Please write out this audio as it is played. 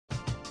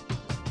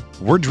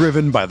We're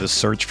driven by the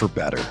search for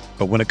better.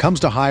 But when it comes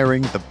to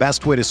hiring, the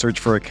best way to search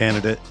for a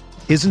candidate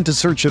isn't to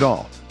search at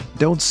all.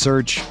 Don't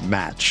search,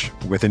 match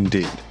with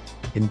Indeed.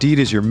 Indeed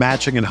is your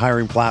matching and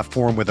hiring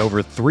platform with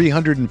over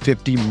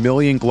 350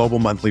 million global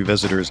monthly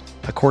visitors,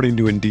 according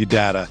to Indeed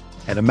data,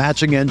 and a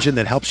matching engine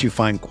that helps you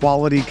find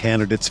quality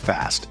candidates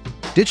fast.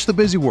 Ditch the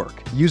busy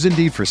work. Use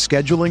Indeed for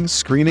scheduling,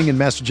 screening, and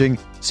messaging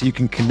so you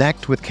can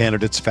connect with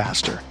candidates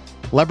faster.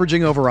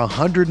 Leveraging over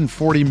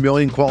 140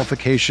 million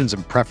qualifications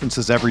and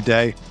preferences every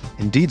day,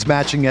 Indeed's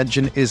matching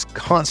engine is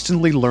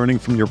constantly learning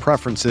from your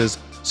preferences,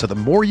 so the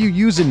more you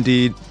use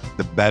Indeed,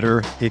 the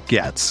better it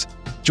gets.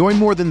 Join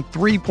more than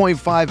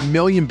 3.5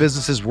 million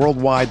businesses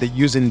worldwide that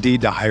use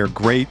Indeed to hire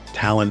great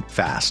talent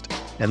fast.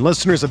 And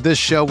listeners of this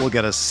show will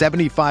get a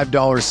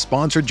 $75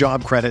 sponsored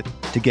job credit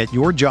to get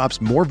your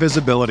jobs more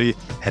visibility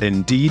at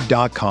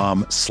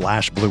Indeed.com/Blue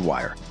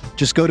Wire.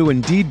 Just go to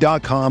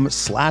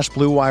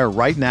Indeed.com/Blue Wire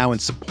right now and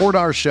support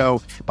our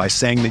show by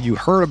saying that you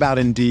heard about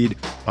Indeed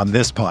on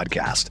this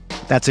podcast.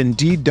 That's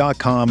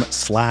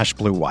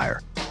Indeed.com/Blue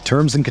Wire.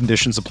 Terms and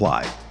conditions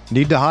apply.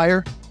 Need to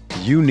hire?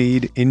 You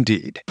need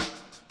Indeed.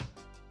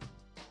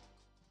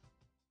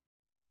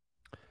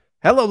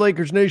 Hello,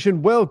 Lakers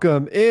Nation.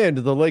 Welcome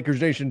into the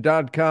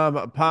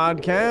LakersNation.com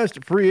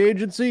podcast. Free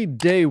agency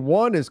day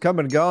one is come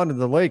and gone in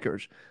the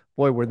Lakers.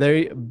 Boy, were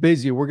they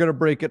busy. We're going to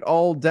break it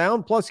all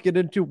down, plus get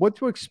into what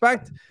to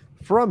expect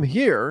from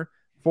here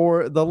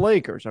for the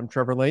Lakers. I'm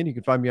Trevor Lane. You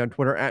can find me on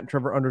Twitter at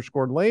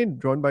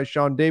Trevor_Lane, joined by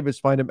Sean Davis.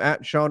 Find him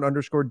at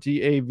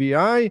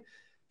Sean_DAVI.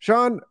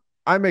 Sean,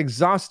 I'm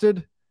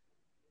exhausted,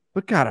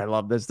 but God, I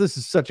love this. This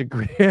is such a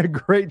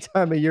great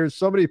time of year.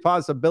 So many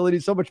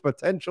possibilities, so much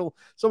potential,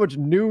 so much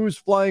news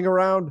flying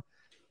around.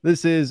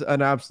 This is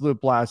an absolute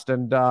blast,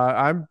 and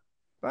I'm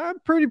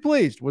pretty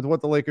pleased with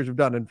what the Lakers have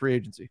done in free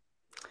agency.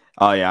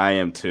 Oh, yeah, I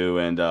am too.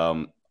 And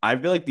I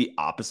feel like the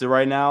opposite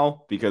right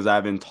now because I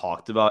haven't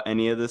talked about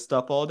any of this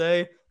stuff all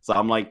day. So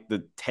I'm like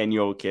the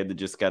 10-year-old kid that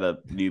just got a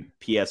new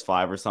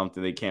PS5 or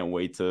something. They can't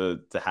wait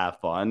to have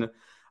fun.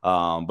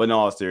 But no,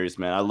 all serious,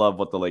 man. I love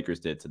what the Lakers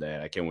did today.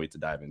 I can't wait to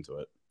dive into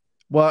it.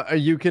 Well,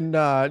 you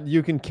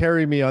can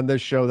carry me on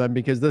this show then,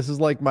 because this is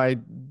like my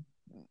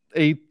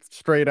 8th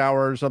straight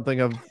hour or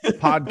something of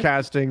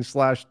podcasting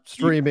 /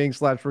 streaming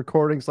 /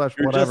 recording / whatever.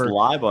 You're just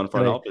live on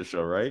Front Office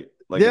Show, right?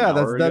 Like yeah,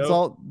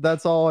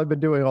 that's all I've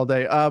been doing all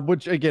day,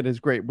 which again is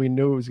great. We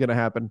knew it was going to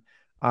happen.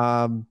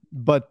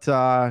 But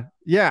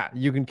yeah,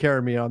 you can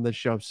carry me on this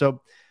show.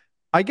 So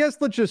I guess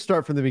let's just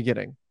start from the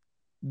beginning.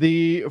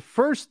 The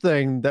first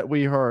thing that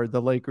we heard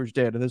the Lakers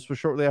did, and this was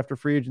shortly after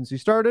free agency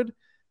started,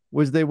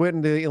 was they went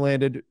and they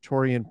landed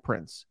Taurean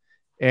Prince.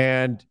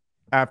 And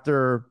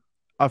after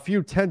a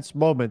few tense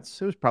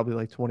moments, it was probably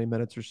like 20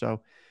 minutes or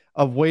so,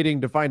 of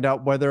waiting to find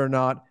out whether or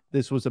not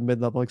this was a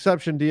mid-level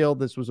exception deal,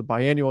 this was a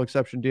biannual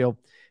exception deal.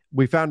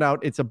 We found out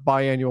it's a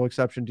biannual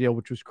exception deal,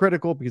 which was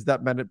critical because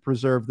that meant it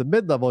preserved the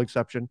mid-level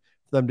exception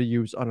for them to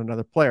use on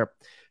another player.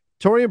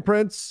 Taurean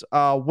Prince,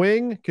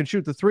 wing, can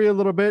shoot the three a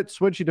little bit,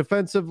 switchy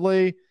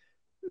defensively.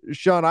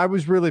 Sean, I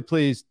was really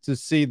pleased to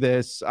see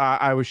this.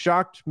 I was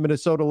shocked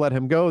Minnesota let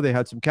him go. They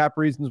had some cap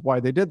reasons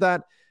why they did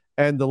that,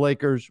 and the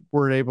Lakers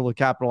weren't able to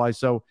capitalize.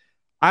 So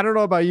I don't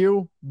know about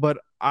you, but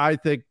I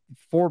think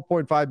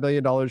 $4.5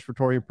 million for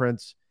Taurean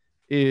Prince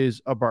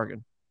is a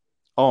bargain.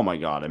 Oh my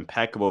God,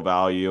 impeccable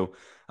value.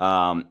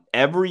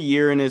 Every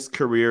year in his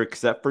career,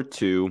 except for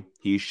 2,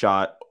 he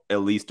shot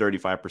at least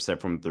 35%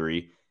 from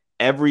 3.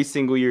 Every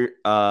single year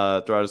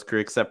throughout his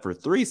career, except for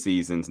 3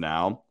 seasons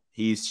now,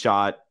 he's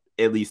shot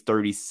at least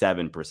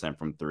 37%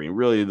 from 3. And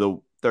really, the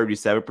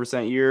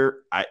 37%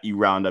 year, you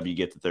round up, you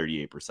get to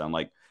 38%.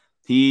 Like,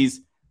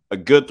 he's a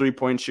good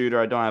 3-point shooter.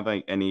 I don't have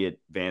any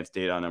advanced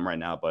data on him right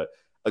now, but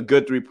a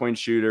good 3-point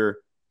shooter,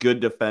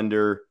 good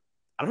defender.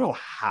 I don't know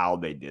how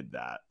they did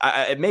that.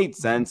 It made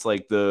sense,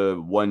 like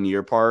the 1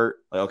 year part.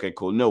 Like, okay,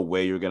 cool. No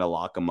way you're going to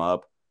lock him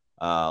up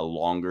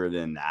longer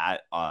than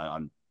that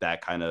on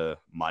that kind of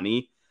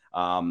money.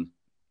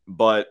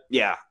 But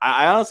yeah,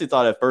 I honestly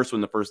thought at first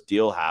when the first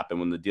deal happened,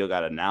 when the deal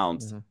got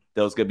announced,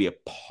 that was going to be a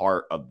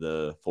part of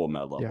the full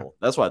mid-level. Yeah.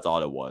 That's what I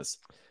thought it was.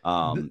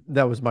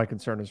 That was my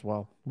concern as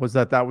well, was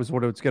that was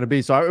what it was going to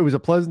be. So it was a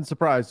pleasant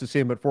surprise to see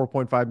him at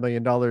 $4.5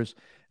 million.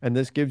 And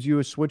this gives you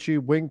a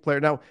switchy wing player.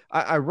 Now,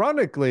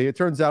 ironically, it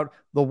turns out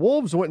the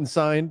Wolves went and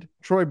signed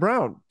Troy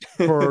Brown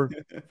for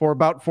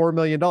about $4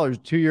 million,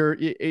 2-year,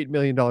 $8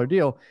 million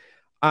deal.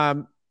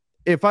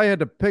 If I had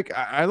to pick,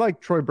 I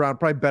like Troy Brown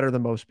probably better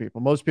than most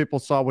people. Most people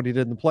saw what he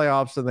did in the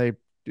playoffs, and they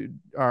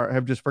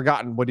have just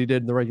forgotten what he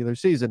did in the regular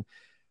season.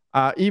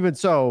 Even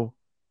so,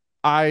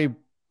 I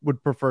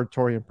would prefer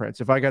Taurean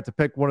Prince. If I got to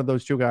pick one of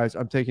those two guys,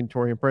 I'm taking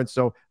Taurean Prince.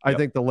 So I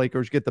think the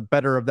Lakers get the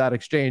better of that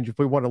exchange. If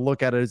we want to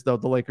look at it as though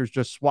the Lakers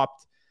just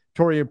swapped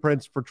Taurean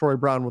Prince for Troy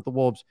Brown with the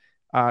Wolves,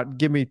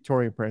 give me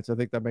Taurean Prince. I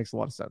think that makes a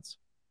lot of sense.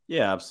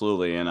 Yeah,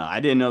 absolutely. And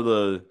I didn't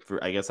know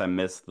I guess I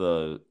missed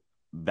the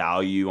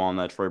value on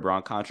that Troy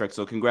Brown contract.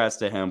 So congrats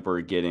to him for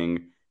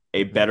getting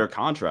a better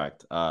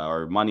contract,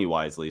 or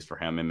money-wise, at least for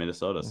him in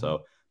Minnesota.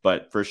 So,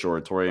 but for sure,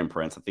 Taurean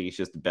Prince, I think he's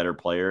just a better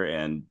player,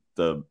 and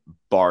the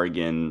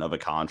bargain of a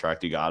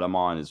contract you got him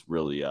on is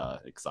really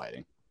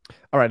exciting.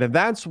 All right, and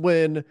that's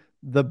when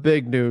the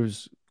big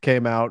news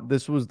came out.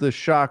 This was the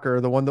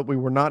shocker, the one that we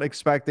were not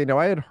expecting. Now,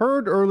 I had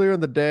heard earlier in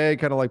the day,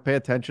 kind of like pay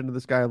attention to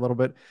this guy a little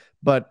bit,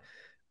 but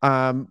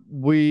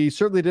we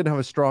certainly didn't have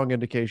a strong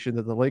indication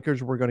that the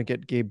Lakers were going to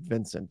get Gabe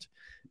Vincent.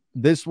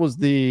 This was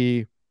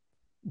the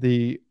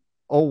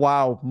oh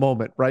wow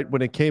moment, right?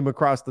 When it came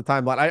across the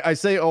timeline. I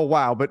say oh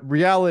wow, but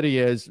reality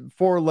is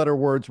 4-letter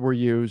words were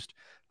used.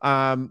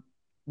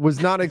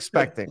 Was not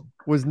expecting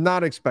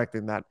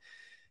that.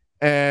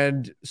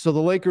 And so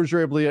the Lakers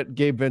were able to get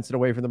Gabe Vincent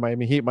away from the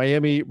Miami Heat.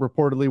 Miami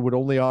reportedly would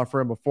only offer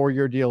him a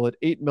 4-year deal at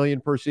 $8 million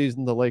per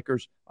season. The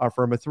Lakers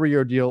offer him a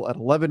 3-year deal at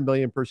 $11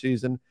 million per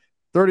season,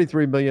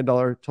 $33 million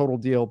total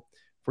deal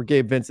for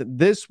Gabe Vincent.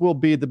 This will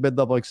be the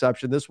mid-level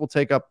exception. This will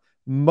take up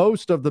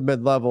most of the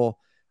mid-level.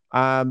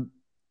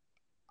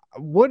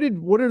 What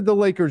are the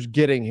Lakers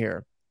getting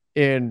here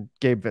in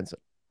Gabe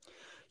Vincent?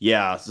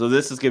 Yeah, so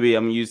this is going to be,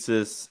 I'm going to use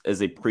this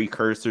as a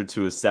precursor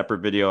to a separate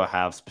video I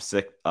have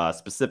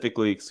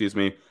specifically,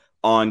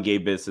 on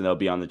Gabe Vincent. That'll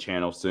be on the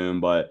channel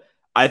soon. But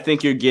I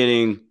think you're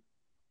getting,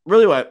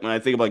 really when I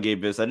think about Gabe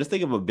Vincent, I just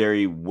think of a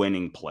very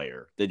winning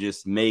player that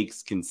just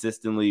makes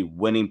consistently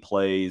winning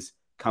plays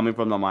coming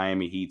from the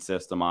Miami Heat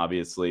system,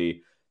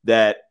 obviously.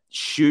 That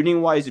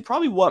shooting-wise, you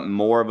probably want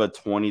more of a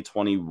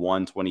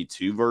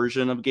 2021-22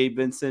 version of Gabe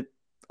Vincent.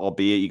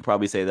 Albeit you could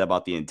probably say that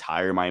about the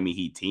entire Miami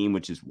Heat team,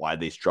 which is why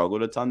they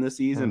struggled a ton this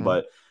season. Mm-hmm.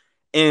 But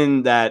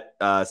in that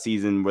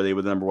season where they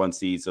were the number 1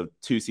 seed, so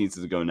 2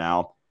 seasons ago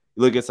now,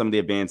 you look at some of the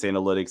advanced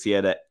analytics. He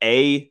had an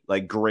A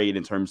grade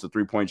in terms of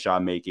 3-point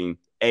shot making,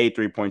 A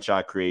 3-point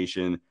shot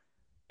creation,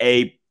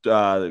 A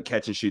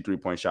catch and shoot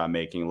 3-point shot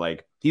making.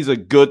 Like, he's a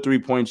good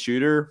 3-point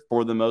shooter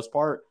for the most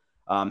part.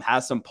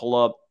 Has some pull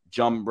up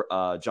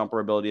jumper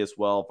ability as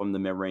well from the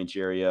mid range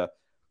area.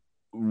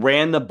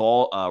 Ran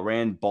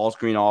ball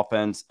screen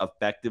offense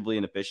effectively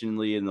and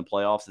efficiently in the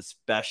playoffs,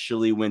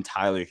 especially when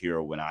Tyler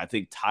Hero went out. I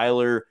think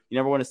Tyler, you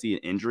never want to see an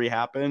injury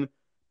happen,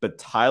 but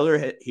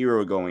Tyler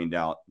Hero going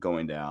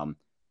down,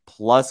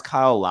 plus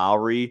Kyle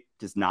Lowry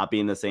just not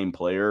being the same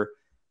player,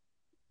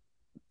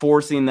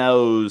 forcing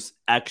those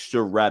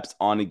extra reps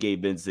on a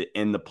Gabe Vincent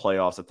in the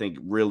playoffs, I think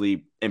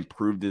really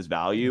improved his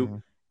value. Mm-hmm.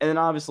 And then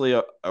obviously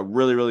a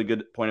really, really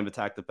good point of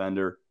attack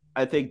defender.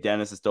 I think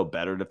Dennis is still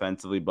better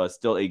defensively, but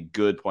still a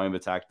good point of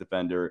attack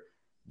defender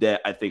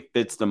that I think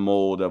fits the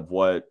mold of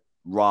what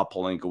Rob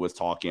Pelinka was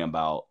talking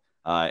about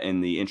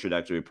in the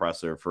introductory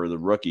presser for the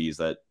rookies.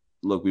 That,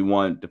 look, we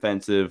want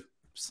defensive,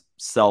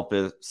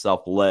 selfless,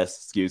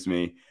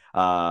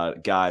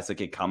 guys that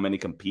can come in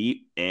and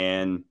compete,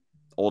 and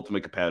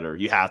ultimate competitor.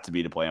 You have to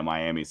be to play in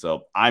Miami.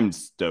 So I'm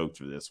stoked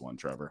for this one,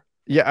 Trevor.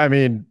 Yeah, I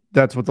mean,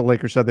 that's what the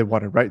Lakers said they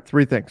wanted, right?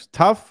 3 things: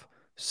 tough,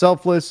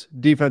 selfless,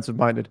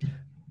 defensive-minded.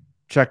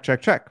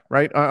 Check,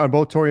 right? On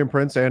both Taurean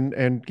Prince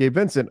and Gabe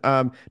Vincent.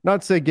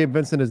 Not to say Gabe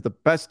Vincent is the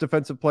best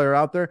defensive player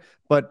out there,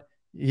 but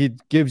he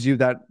gives you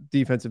that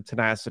defensive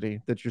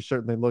tenacity that you're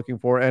certainly looking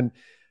for. And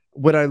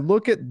when I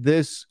look at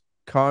this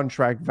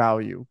contract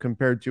value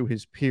compared to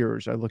his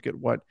peers, I look at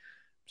what,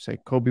 say,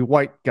 Kobe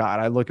White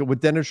got. I look at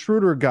what Dennis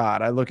Schroeder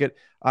got. I look at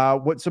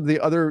what some of the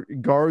other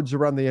guards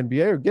around the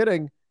NBA are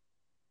getting.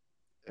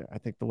 I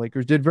think the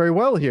Lakers did very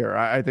well here.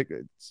 I think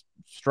it's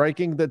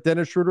striking that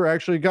Dennis Schroeder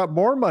actually got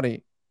more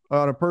money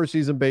on a per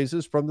season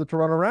basis from the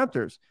Toronto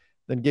Raptors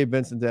than Gabe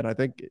Vincent did. I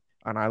think,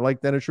 and I like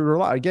Dennis Schroeder a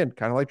lot. Again,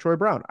 kind of like Troy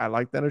Brown. I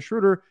like Dennis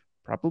Schroeder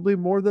probably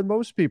more than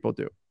most people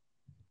do.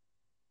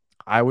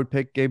 I would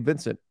pick Gabe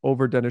Vincent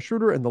over Dennis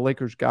Schroeder, and the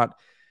Lakers got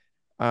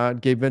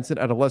Gabe Vincent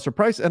at a lesser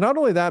price. And not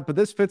only that, but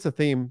this fits a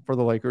theme for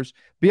the Lakers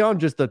beyond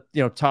just the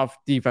tough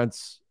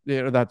defense,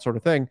 that sort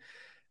of thing.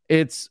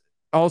 It's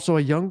also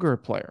a younger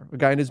player, a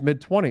guy in his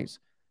mid-20s.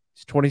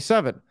 He's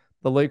 27.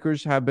 The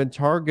Lakers have been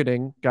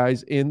targeting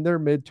guys in their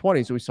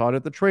mid-20s. We saw it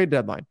at the trade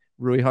deadline.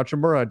 Rui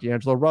Hachimura,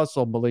 D'Angelo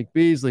Russell, Malik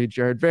Beasley,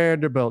 Jared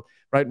Vanderbilt,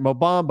 right? Mo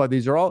Bamba.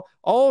 These are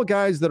all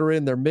guys that are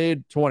in their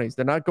mid-20s.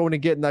 They're not going to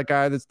get in that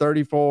guy that's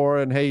 34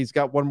 and, hey, he's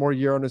got 1 more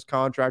year on his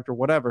contract or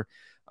whatever,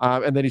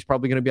 and then he's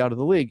probably going to be out of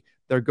the league.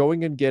 They're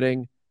going and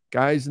getting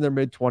guys in their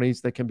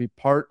mid-20s that can be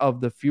part of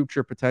the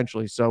future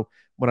potentially. So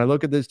when I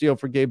look at this deal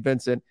for Gabe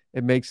Vincent,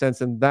 it makes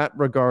sense in that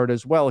regard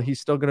as well. He's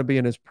still going to be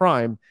in his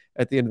prime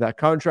at the end of that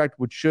contract,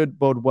 which should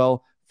bode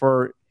well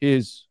for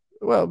his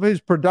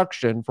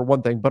production for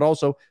one thing, but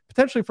also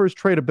potentially for his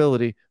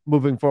tradability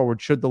moving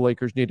forward should the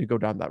Lakers need to go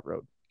down that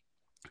road.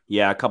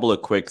 Yeah, a couple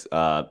of quick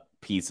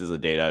pieces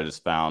of data I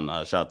just found.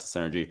 Shout out to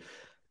Synergy.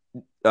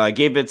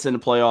 Gabe Vincent in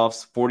the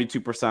playoffs,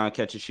 42% on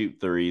catch and shoot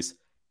threes.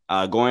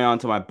 Going on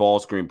to my ball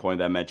screen point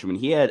that I mentioned, when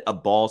he had a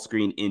ball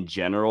screen in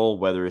general,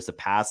 whether it's a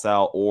pass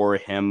out or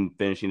him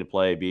finishing the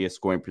play via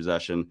scoring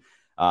possession,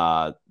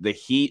 the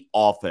Heat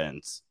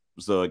offense,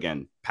 so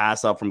again,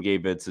 pass out from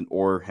Gabe Vincent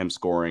or him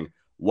scoring,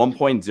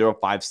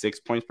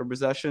 1.056 points per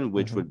possession,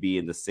 which would be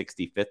in the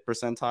 65th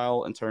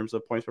percentile in terms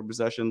of points per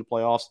possession in the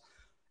playoffs.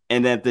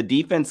 And then the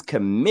defense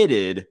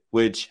committed,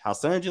 which how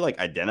Synergy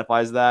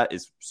identifies that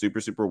is super,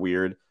 super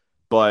weird.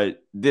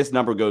 But this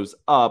number goes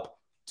up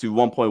to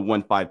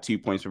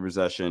 1.152 points per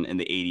possession in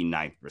the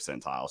 89th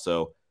percentile.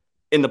 So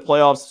in the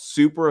playoffs,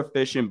 super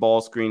efficient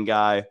ball screen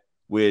guy,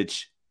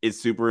 which is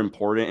super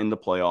important in the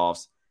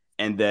playoffs.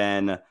 And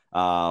then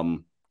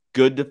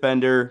good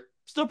defender,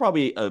 still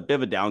probably a bit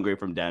of a downgrade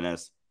from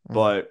Dennis,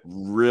 but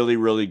really,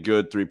 really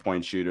good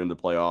three-point shooter in the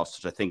playoffs,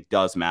 which I think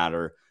does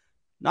matter.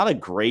 Not a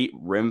great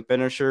rim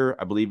finisher.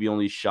 I believe he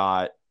only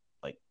shot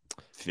like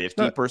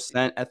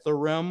 50% at the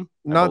rim.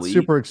 Not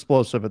super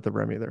explosive at the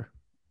rim either.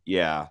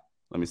 Yeah.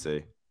 Let me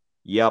see.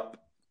 Yep.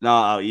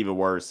 No, even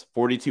worse.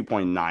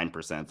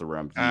 42.9% at the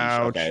rim.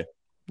 Ouch. Okay.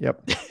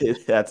 Yep.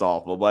 That's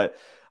awful. But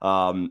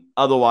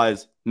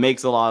otherwise,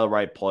 makes a lot of the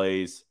right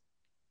plays.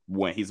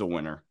 He's a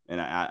winner. And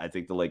I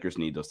think the Lakers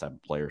need those type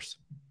of players.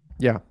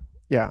 Yeah.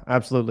 Yeah,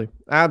 absolutely.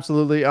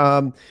 Absolutely.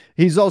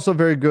 He's also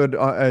very good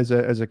as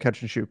a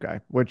catch and shoot guy,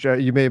 which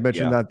you may have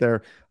mentioned that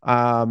there.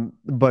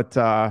 But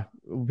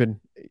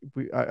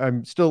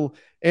I'm still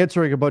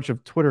answering a bunch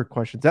of Twitter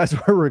questions as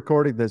we're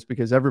recording this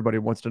because everybody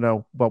wants to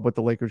know about what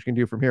the Lakers can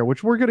do from here,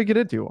 which we're going to get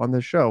into on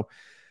this show.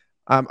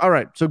 All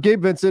right. So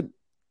Gabe Vincent,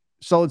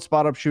 solid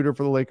spot up shooter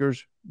for the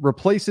Lakers,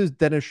 replaces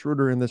Dennis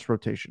Schroeder in this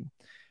rotation.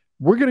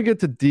 We're going to get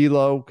to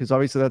D'Lo because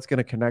obviously that's going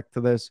to connect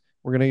to this.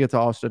 We're going to get to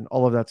Austin.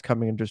 All of that's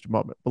coming in just a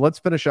moment. But let's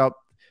finish out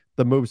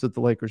the moves that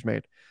the Lakers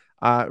made.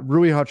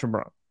 Rui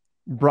Hachimura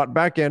brought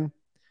back in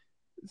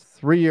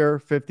 3-year,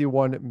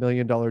 $51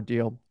 million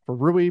deal for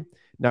Rui.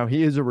 Now,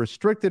 he is a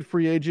restricted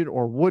free agent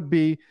or would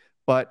be,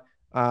 but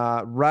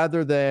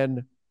rather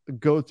than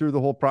go through the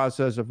whole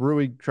process of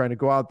Rui trying to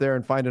go out there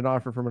and find an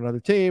offer from another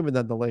team and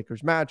then the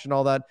Lakers match and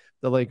all that,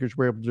 the Lakers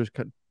were able to just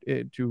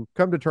to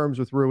come to terms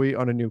with Rui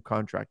on a new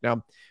contract.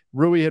 Now,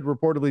 Rui had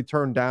reportedly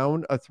turned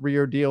down a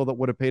 3-year deal that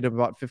would have paid him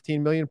about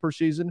 $15 million per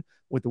season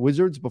with the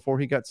Wizards before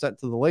he got sent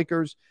to the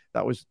Lakers.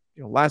 That was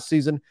last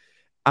season.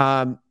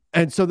 And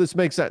so this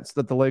makes sense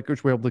that the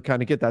Lakers were able to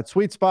kind of get that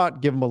sweet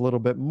spot, give him a little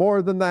bit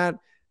more than that.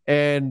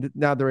 And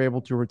now they're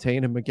able to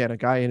retain him again, a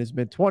guy in his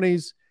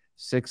mid-20s,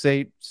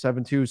 6'8",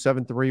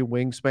 7'2", 7'3",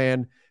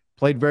 wingspan,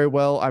 played very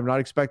well. I'm not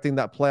expecting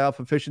that playoff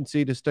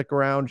efficiency to stick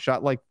around,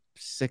 shot like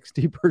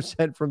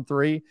 60% from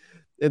three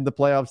in the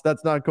playoffs.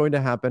 That's not going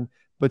to happen,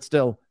 but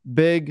still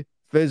big,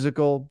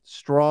 physical,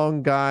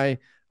 strong guy,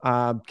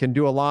 can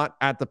do a lot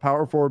at the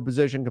power forward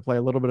position, can play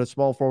a little bit of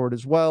small forward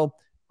as well.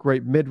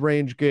 Great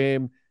mid-range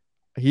game.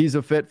 He's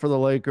a fit for the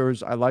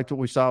Lakers. I liked what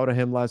we saw out of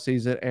him last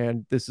season,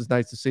 and this is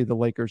nice to see the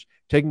Lakers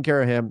taking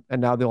care of him,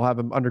 and now they'll have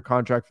him under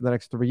contract for the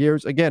next 3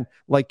 years. Again,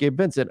 like Gabe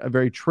Vincent, a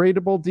very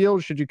tradable deal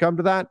should you come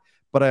to that,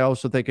 but I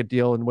also think a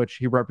deal in which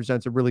he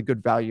represents a really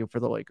good value for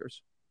the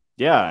Lakers.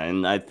 Yeah,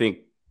 and I think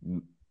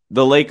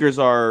the Lakers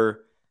are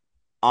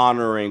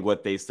honoring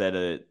what they said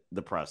at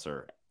the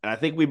presser. And I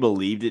think we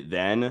believed it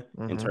then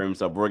in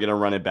terms of we're going to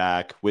run it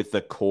back with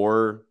the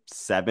core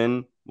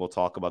 7. We'll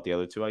talk about the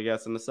other 2, I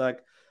guess, in a sec.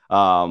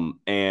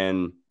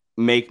 And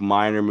make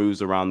minor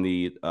moves around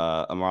the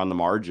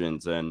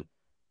margins. And,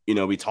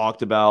 we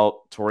talked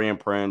about Taurean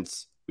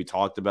Prince. We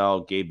talked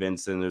about Gabe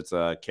Vincent.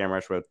 There's Cam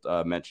Reddish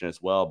mentioned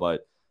as well.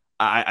 But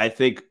I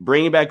think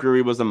bringing back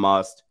Rui was a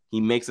must. He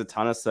makes a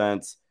ton of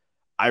sense.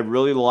 I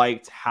really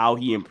liked how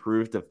he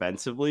improved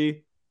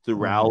defensively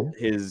throughout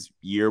his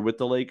year with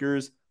the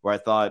Lakers, where I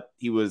thought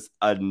he was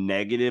a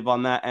negative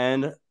on that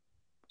end.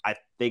 I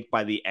think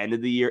by the end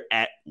of the year,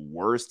 at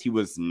worst, he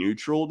was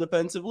neutral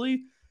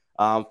defensively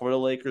for the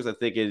Lakers. I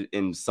think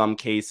in some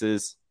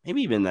cases,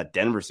 maybe even that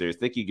Denver series, I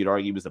think you could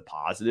argue he was a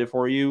positive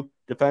for you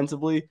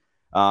defensively.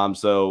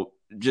 So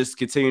just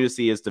continue to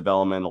see his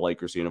development in the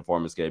Lakers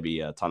uniform is going to be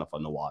a ton of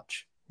fun to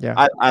watch.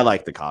 Yeah, I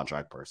like the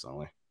contract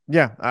personally.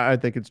 Yeah, I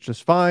think it's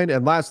just fine.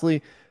 And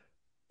lastly,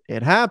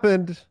 it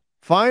happened.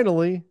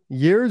 Finally,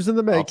 years in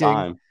the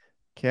making.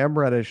 Cam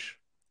Reddish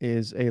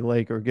is a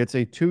Laker, gets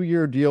a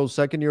 2-year deal.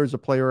 Second year is a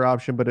player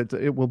option, but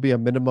it will be a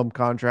minimum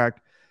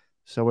contract.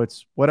 So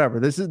it's whatever.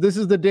 This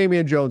is the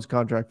Damian Jones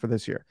contract for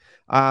this year.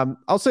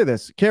 I'll say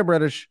this. Cam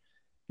Reddish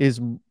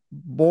is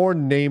more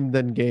name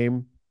than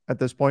game at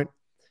this point.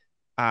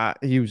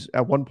 He was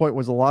at one point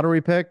was a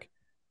lottery pick,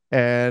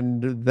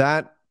 and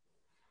that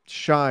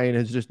shine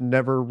has just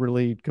never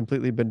really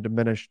completely been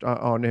diminished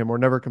on him or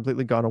never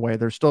completely gone away.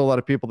 There's still a lot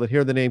of people that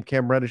hear the name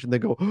Cam Reddish and they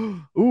go,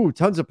 ooh,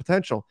 tons of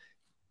potential.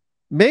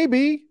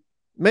 Maybe,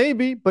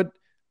 but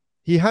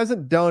he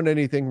hasn't done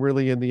anything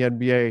really in the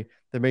NBA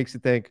that makes you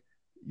think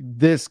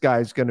this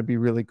guy's going to be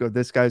really good.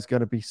 This guy's going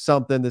to be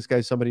something. This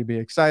guy's somebody to be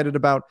excited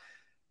about.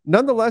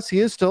 Nonetheless,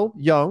 he is still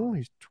young.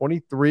 He's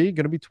 23,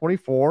 going to be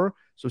 24.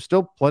 So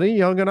still plenty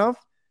young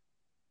enough.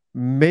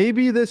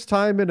 Maybe this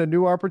time in a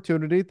new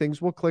opportunity,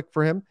 things will click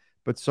for him.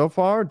 But so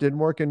far, didn't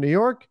work in New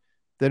York.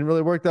 Didn't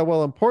really work that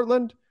well in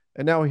Portland.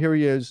 And now here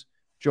he is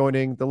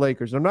joining the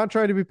Lakers. I'm not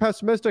trying to be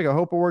pessimistic. I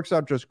hope it works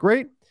out just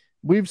great.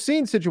 We've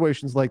seen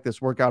situations like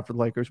this work out for the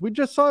Lakers. We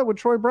just saw it with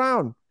Troy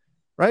Brown,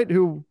 right?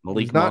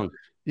 Malik Monk.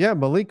 Yeah,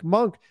 Malik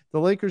Monk. The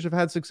Lakers have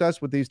had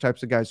success with these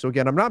types of guys. So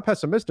again, I'm not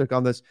pessimistic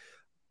on this.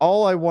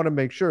 All I want to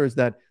make sure is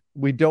that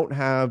we don't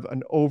have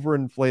an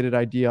overinflated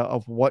idea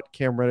of what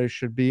Cam Reddish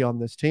should be on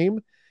this team.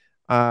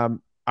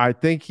 I I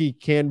think he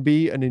can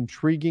be an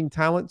intriguing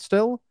talent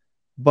still,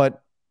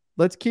 but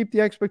let's keep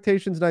the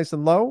expectations nice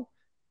and low.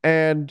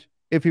 And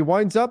if he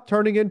winds up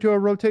turning into a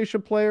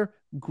rotation player,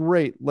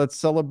 great. Let's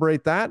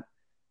celebrate that.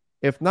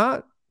 If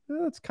not,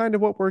 that's kind of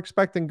what we're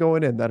expecting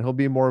going in, that he'll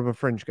be more of a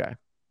fringe guy.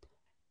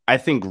 I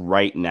think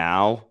right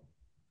now,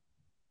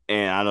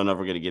 and I don't know if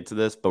we're going to get to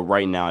this, but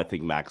right now I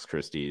think Max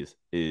Christie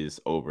is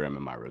over him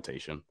in my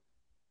rotation.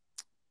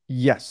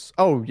 Yes.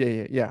 Oh,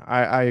 yeah.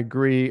 I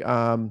agree.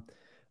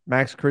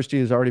 Max Christie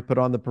has already put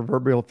on the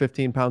proverbial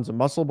 15 pounds of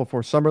muscle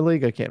before Summer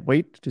League. I can't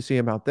wait to see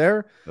him out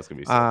there. That's going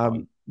to be so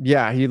fun.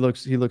 Yeah, he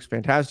looks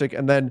fantastic.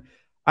 And then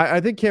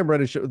I think Cam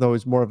Reddish, though,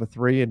 is more of a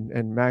 3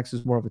 and Max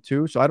is more of a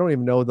 2. So I don't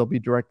even know they'll be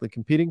directly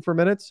competing for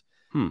minutes.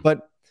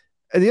 But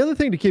the other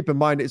thing to keep in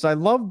mind is I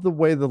love the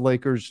way the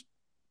Lakers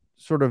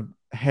sort of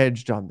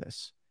hedged on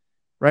this,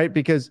 right?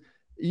 Because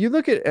you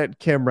look at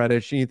Cam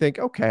Reddish and you think,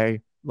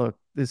 okay, look,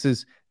 this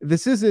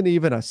isn't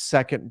even a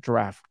second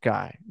draft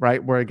guy,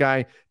 right? Where a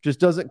guy just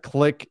doesn't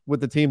click with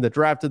the team that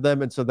drafted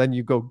them. And so then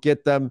you go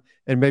get them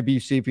and maybe you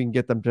see if you can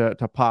get them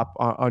to pop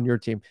on your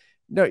team.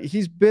 No,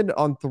 he's been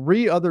on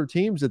 3 other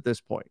teams at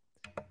this point.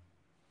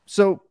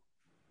 So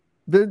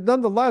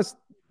nonetheless,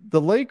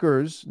 the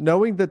Lakers,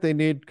 knowing that they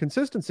need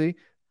consistency,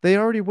 they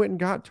already went and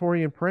got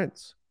Taurean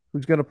Prince,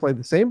 who's going to play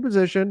the same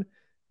position,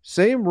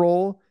 same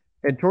role.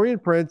 And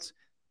Taurean Prince,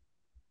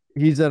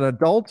 he's an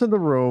adult in the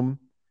room.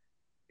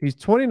 He's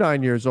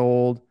 29 years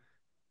old.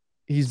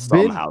 He's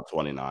somehow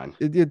 29.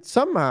 It's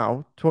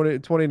somehow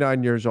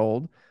 29 years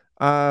old.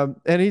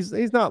 And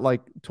he's not like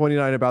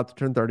 29 about to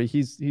turn 30.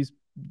 He's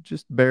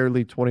just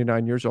barely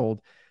 29 years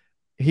old.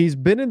 He's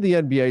been in the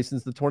NBA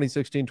since the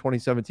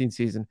 2016-2017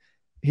 season.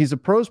 He's a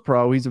pros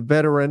pro. He's a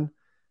veteran.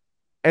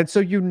 And so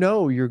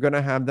you're going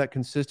to have that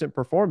consistent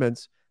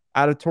performance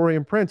out of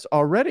Taurean Prince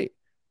already.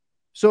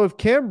 So if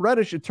Cam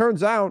Reddish, it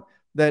turns out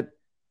that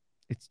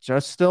it's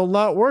just still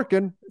not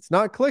working, it's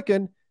not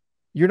clicking,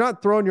 you're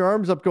not throwing your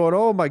arms up going,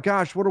 oh my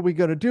gosh, what are we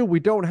going to do? We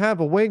don't have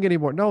a wing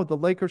anymore. No, the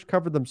Lakers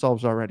covered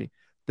themselves already.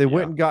 They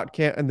went and got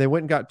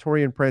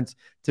Taurean Prince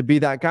to be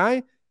that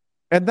guy.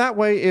 And that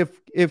way,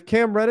 if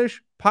Cam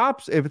Reddish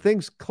pops, if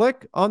things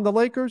click on the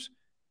Lakers,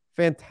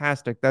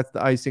 fantastic. That's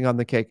the icing on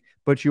the cake.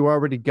 But you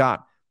already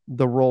got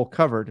the role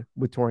covered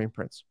with Taurean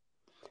Prince.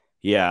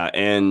 Yeah,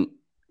 and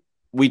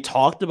we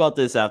talked about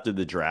this after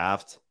the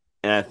draft,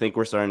 and I think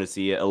we're starting to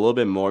see it a little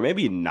bit more.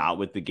 Maybe not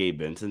with the Gabe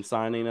Vincent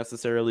signing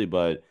necessarily,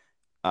 but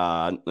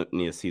I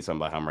need to see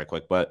something about him right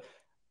quick. But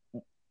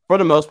for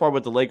the most part,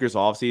 with the Lakers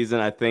offseason,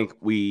 I think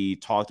we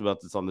talked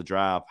about this on the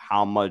draft,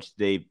 how much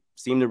they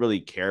seem to really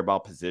care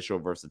about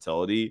positional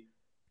versatility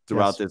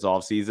throughout this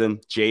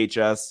offseason.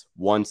 JHS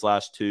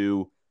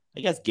 1/2. I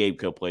guess Gabe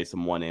could play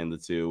some 1 and the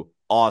 2.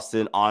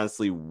 Austin,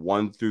 honestly,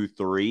 1 through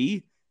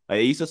 3.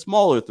 He's a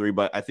smaller 3,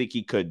 but I think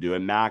he could do it.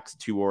 Max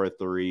 2 or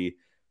 3.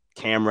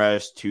 Cam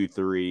Reddish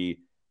 2-3.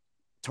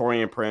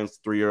 Taurean Prince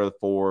 3 or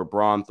 4.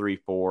 Braun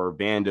 3-4.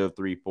 Vando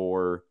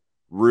 3-4.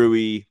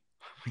 Rui.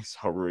 We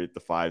saw Rui at the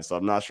 5, so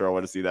I'm not sure I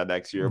want to see that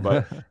next year.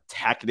 But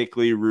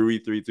technically, Rui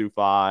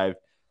 3-5.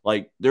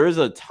 Like, there is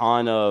a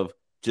ton of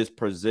just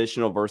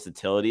positional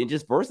versatility and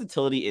just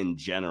versatility in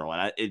general.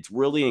 And it's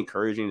really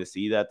encouraging to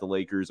see that the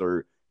Lakers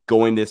are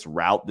going this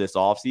route this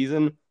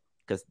offseason,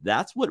 because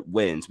that's what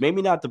wins.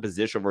 Maybe not the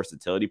positional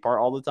versatility part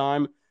all the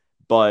time,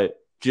 but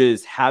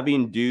just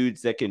having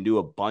dudes that can do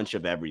a bunch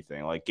of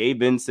everything. Like Gabe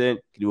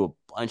Vincent can do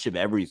a bunch of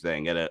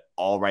everything at an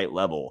all right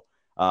level.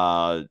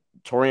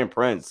 Taurean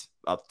Prince,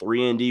 a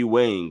 3-and-D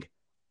wing.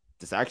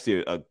 It's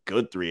actually a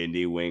good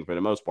 3-and-D wing for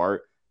the most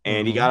part.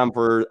 And he got him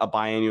for a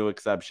biannual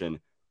exception.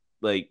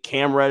 Like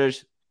Cam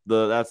Reddish,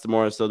 that's the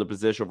more so the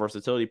positional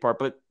versatility part,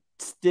 but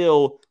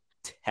still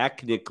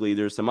technically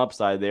there's some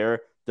upside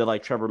there that,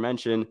 like Trevor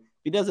mentioned, if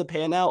he doesn't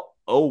pan out,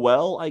 oh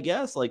well, I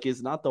guess. Like,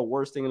 it's not the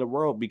worst thing in the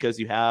world, because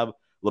you have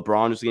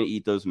LeBron who's going to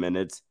eat those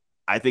minutes.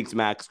 I think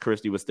Max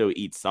Christie would still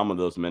eat some of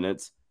those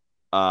minutes.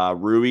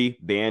 Rui,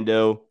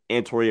 Vando,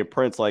 and Taurean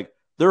Prince, like,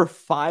 there are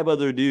 5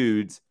 other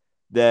dudes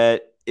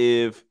that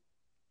if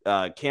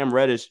Cam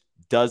Reddish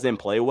doesn't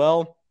play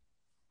well,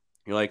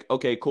 you're like,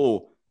 okay,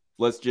 cool.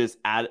 Let's just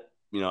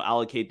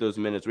allocate those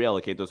minutes,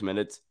 reallocate those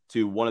minutes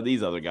to one of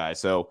these other guys.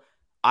 So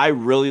I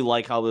really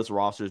like how this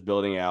roster is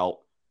building out.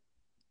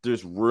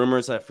 There's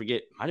rumors, I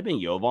forget, might have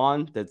been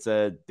Jovan, that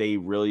said they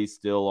really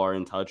still are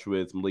in touch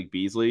with Malik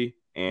Beasley.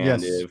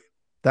 And yes,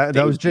 that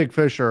was Jake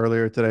Fisher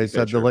earlier today.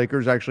 Said the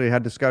Lakers actually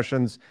had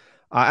discussions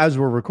as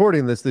we're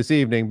recording this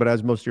evening, but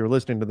as most of you are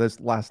listening to this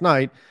last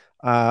night,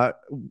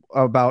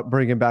 about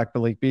bringing back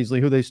Malik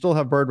Beasley, who they still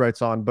have bird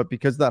rights on, but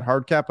because of that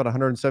hard cap at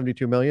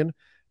 $172 million,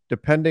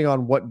 depending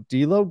on what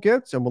D'Lo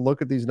gets, and we'll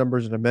look at these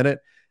numbers in a minute,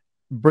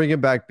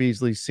 bringing back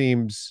Beasley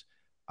seems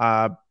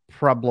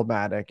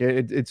problematic.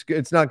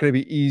 It's not going to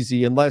be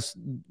easy unless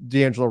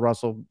D'Angelo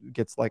Russell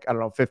gets, like, I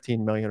don't know,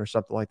 15 million or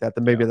something like that.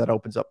 Then maybe that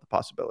opens up the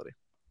possibility.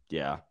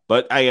 Yeah,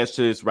 but I guess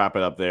to just wrap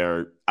it up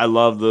there, I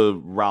love the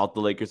route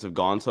the Lakers have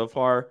gone so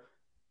far.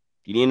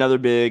 You need another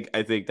big.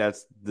 I think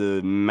that's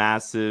the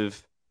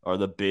massive, or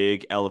the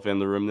big elephant in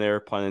the room there,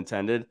 pun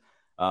intended.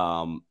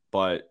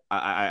 but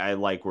I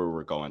like where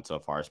we're going so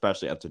far,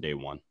 especially after day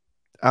one.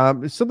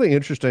 Something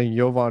interesting.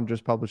 Jovan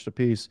just published a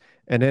piece,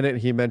 and in it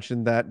he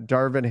mentioned that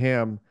Darvin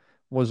Ham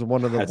was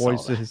one of the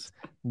voices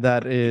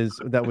that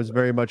was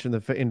very much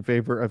in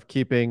favor of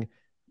keeping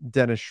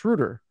Dennis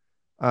Schroeder,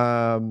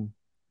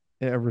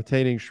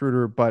 retaining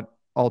Schroeder, but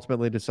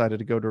ultimately decided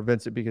to go to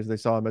Vincent because they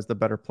saw him as the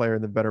better player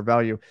and the better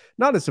value.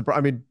 Not a surprise.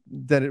 I mean,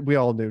 we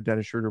all knew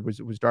Dennis Schroeder was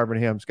Darvin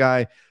Ham's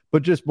guy,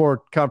 but just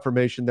more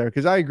confirmation there.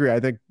 Because I agree. I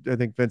think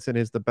Vincent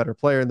is the better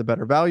player and the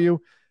better value.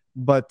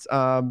 But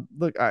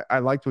look, I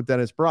liked what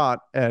Dennis brought,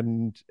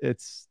 and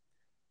it's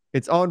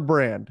on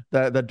brand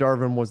that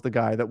Darvin was the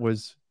guy that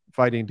was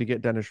fighting to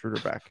get Dennis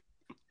Schroeder back.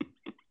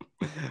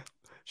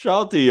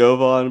 Shout out to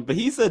Jovan, but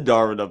he said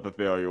Darvin up a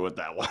failure with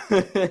that one.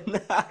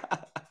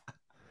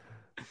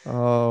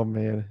 Oh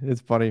man,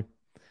 it's funny.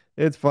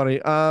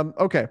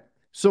 Okay,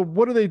 so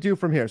what do they do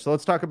from here? So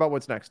let's talk about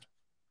what's next.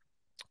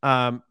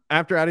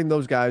 After adding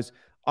those guys,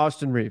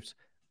 Austin Reaves,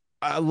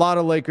 a lot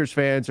of Lakers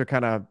fans are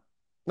kind of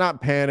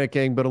not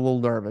panicking, but a little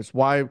nervous.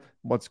 Why?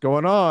 What's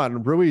going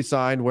on? Rui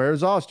signed.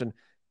 Where's Austin?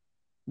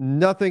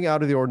 Nothing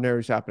out of the ordinary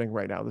is happening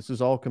right now. This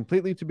is all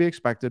completely to be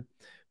expected.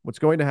 What's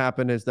going to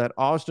happen is that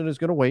Austin is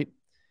going to wait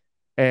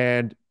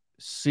and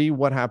see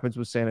what happens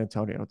with San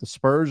Antonio. The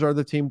Spurs are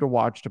the team to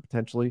watch to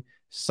potentially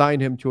sign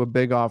him to a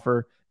big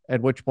offer,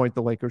 at which point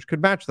the Lakers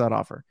could match that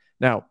offer.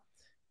 Now,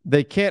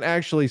 they can't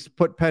actually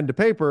put pen to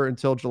paper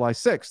until July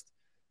 6th.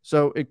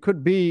 So it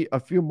could be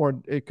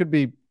it could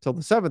be till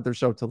the 7th or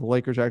so till the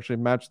Lakers actually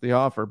match the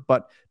offer.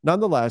 But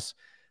nonetheless,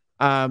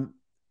 the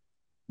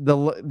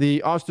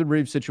Austin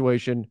Reaves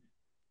situation,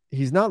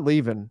 he's not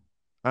leaving.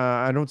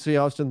 I don't see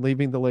Austin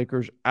leaving the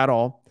Lakers at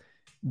all.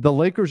 The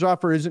Lakers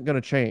offer isn't going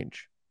to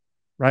change,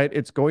 right?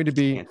 It's going to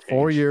be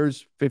 4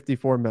 years,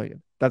 $54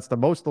 million. That's the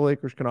most the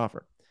Lakers can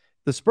offer.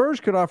 The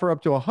Spurs could offer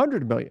up to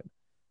 $100 million.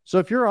 So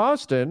if you're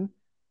Austin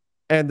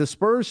and the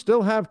Spurs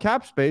still have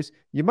cap space,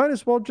 you might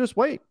as well just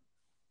wait.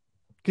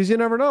 Because you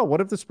never know.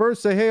 What if the Spurs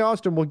say, hey,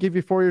 Austin, we'll give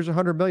you 4 years,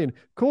 $100 million.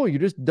 Cool. You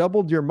just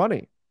doubled your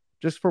money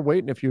just for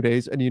waiting a few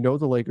days. And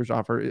the Lakers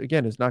offer,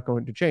 again, is not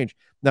going to change.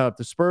 Now, if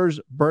the Spurs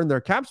burn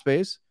their cap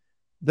space,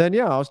 then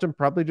yeah, Austin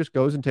probably just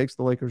goes and takes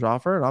the Lakers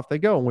offer and off they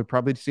go. And we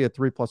probably see a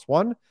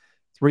 3+1,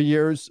 3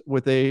 years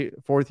with a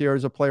 4th year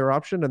as a player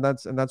option. And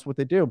that's what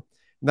they do.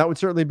 And that would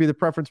certainly be the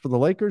preference for the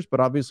Lakers.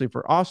 But obviously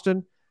for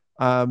Austin,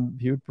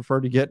 he would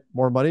prefer to get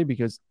more money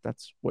because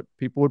that's what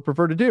people would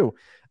prefer to do.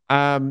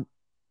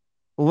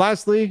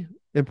 Lastly,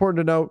 important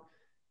to note,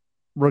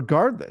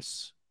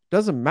 regardless,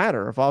 doesn't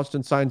matter if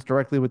Austin signs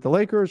directly with the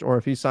Lakers or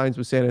if he signs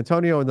with San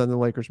Antonio and then the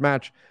Lakers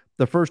match,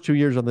 the first 2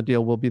 years on the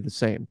deal will be the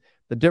same.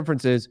 The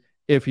difference is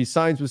if he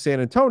signs with San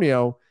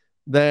Antonio,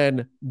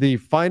 then the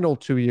final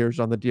 2 years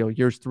on the deal,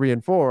 years 3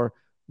 and 4,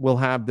 will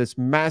have this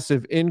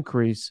massive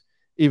increase,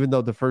 even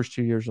though the first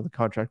 2 years of the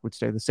contract would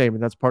stay the same.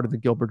 And that's part of the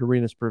Gilbert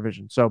Arenas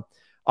provision. So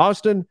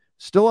Austin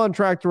still on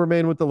track to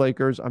remain with the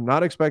Lakers. I'm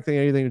not expecting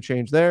anything to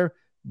change there,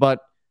 but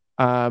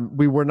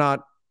we weren't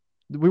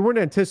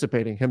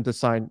anticipating him to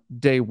sign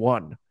day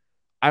 1.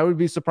 I would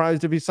be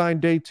surprised if he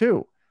signed day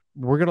 2.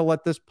 We're going to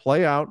let this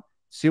play out,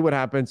 see what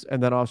happens,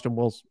 and then Austin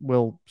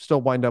will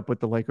still wind up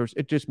with the Lakers.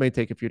 It just may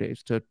take a few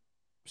days to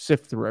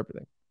sift through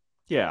everything.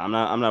 Yeah, I'm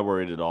not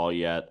worried at all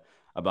yet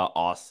about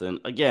Austin.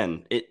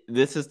 Again,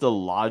 this is the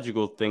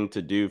logical thing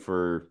to do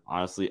for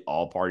honestly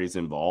all parties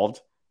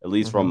involved, at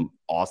least from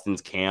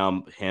Austin's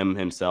camp,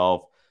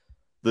 himself,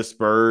 the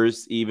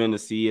Spurs, even to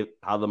see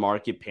how the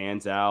market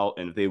pans out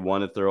and if they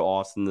want to throw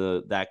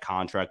Austin that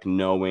contract,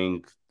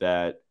 knowing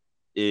that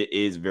it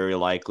is very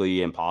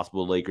likely and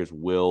possible the Lakers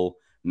will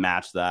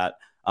match that.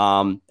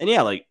 And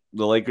yeah, like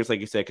the Lakers, like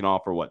you said, can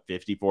offer what,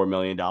 $54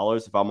 million.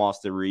 If I'm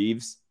Austin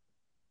Reaves,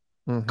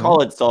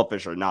 call it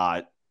selfish or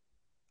not,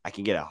 I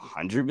can get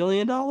 $100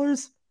 million.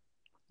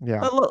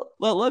 Yeah.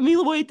 Let me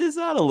wait this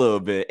out a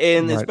little bit.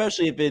 And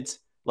especially if it's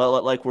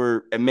like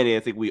we're admitting, I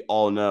think we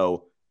all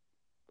know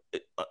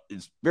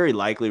it's very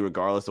likely,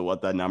 regardless of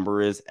what that number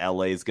is,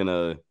 LA is going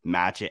to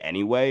match it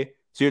anyway.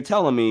 So you're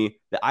telling me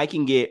that I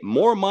can get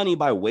more money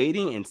by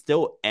waiting and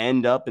still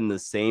end up in the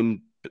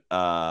same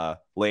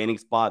landing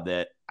spot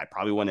that I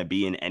probably want to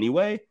be in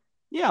anyway?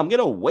 Yeah, I'm going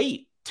to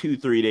wait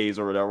 2-3 days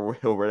or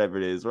whatever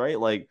it is, right?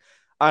 Like,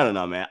 I don't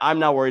know, man. I'm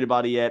not worried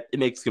about it yet. It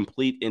makes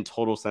complete and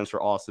total sense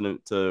for Austin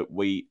to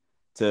wait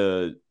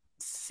to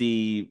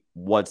see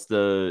what's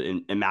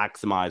and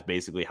maximize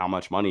basically how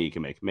much money he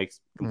can make. It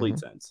makes complete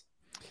sense.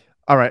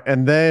 All right.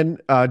 And then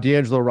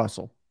D'Angelo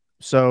Russell.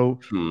 So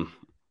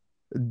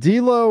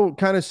D'Lo,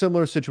 kind of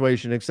similar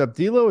situation, except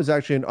D'Lo is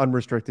actually an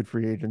unrestricted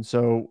free agent.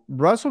 So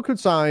Russell could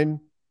sign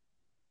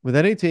with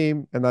any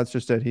team, and that's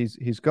just it.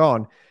 He's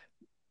gone.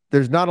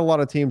 There's not a lot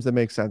of teams that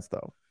make sense,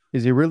 though.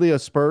 Is he really a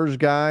Spurs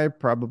guy?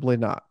 Probably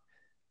not.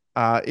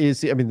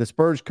 Is he? I mean, the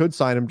Spurs could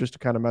sign him just to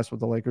kind of mess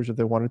with the Lakers if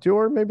they wanted to,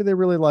 or maybe they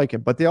really like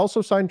him. But they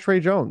also signed Trey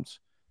Jones.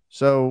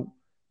 So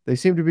they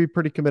seem to be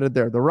pretty committed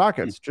there. The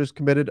Rockets just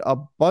committed a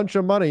bunch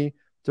of money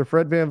to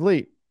Fred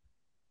VanVleet,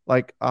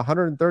 like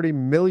 $130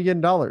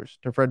 million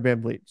to Fred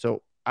VanVleet.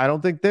 So I don't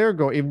think they're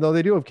going, even though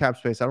they do have cap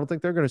space, I don't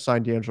think they're going to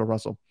sign D'Angelo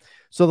Russell.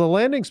 So the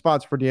landing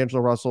spots for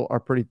D'Angelo Russell are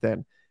pretty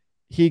thin.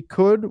 He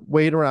could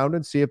wait around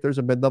and see if there's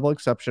a mid-level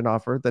exception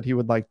offer that he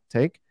would like to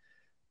take,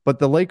 but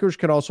the Lakers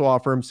can also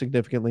offer him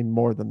significantly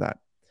more than that.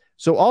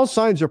 So all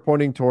signs are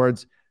pointing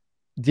towards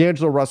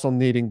D'Angelo Russell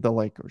needing the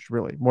Lakers,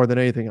 really, more than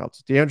anything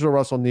else. D'Angelo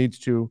Russell needs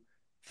to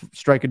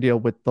strike a deal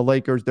with the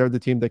Lakers. They're the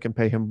team that can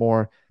pay him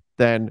more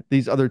than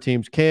these other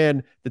teams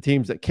can. The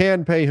teams that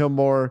can pay him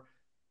more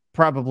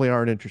probably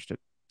aren't interested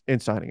in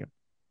signing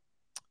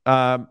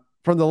him.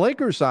 From the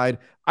Lakers side,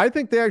 I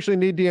think they actually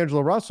need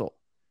D'Angelo Russell.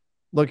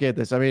 Look at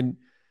this. I mean,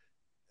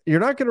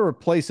 you're not going to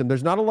replace him.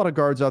 There's not a lot of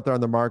guards out there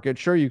on the market.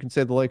 Sure, you can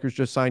say the Lakers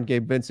just signed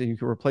Gabe Vincent. You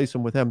can replace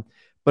him with him.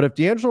 But if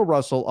D'Angelo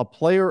Russell, a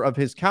player of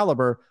his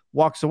caliber,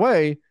 walks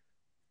away,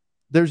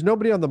 there's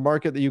nobody on the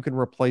market that you can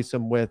replace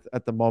him with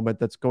at the moment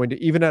that's going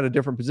to, even at a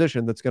different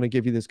position, that's going to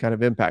give you this kind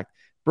of impact.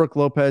 Brook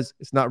Lopez,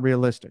 it's not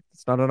realistic.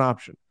 It's not an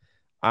option.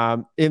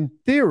 In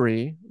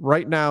theory,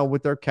 right now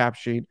with their cap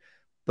sheet,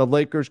 the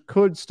Lakers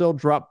could still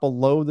drop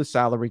below the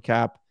salary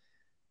cap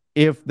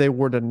if they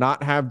were to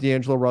not have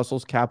D'Angelo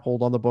Russell's cap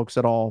hold on the books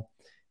at all,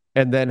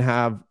 and then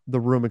have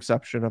the room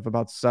exception of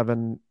about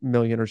 $7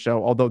 million or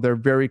so, although they're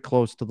very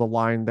close to the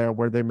line there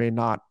where they may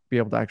not be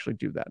able to actually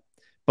do that.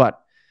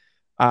 But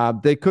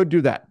they could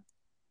do that.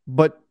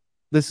 But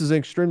this is an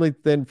extremely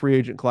thin free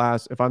agent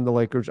class. If I'm the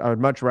Lakers, I would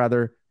much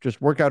rather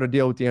just work out a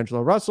deal with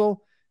D'Angelo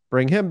Russell,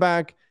 bring him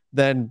back,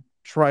 then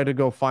try to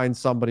go find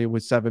somebody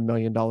with $7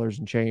 million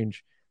and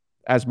change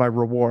as my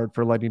reward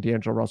for letting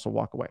D'Angelo Russell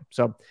walk away.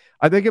 So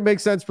I think it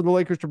makes sense for the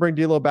Lakers to bring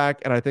D'Lo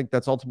back, and I think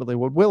that's ultimately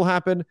what will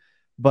happen.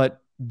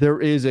 But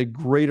there is a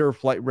greater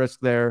flight risk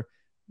there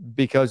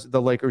because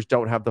the Lakers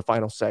don't have the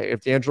final say.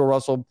 If D'Angelo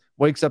Russell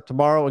wakes up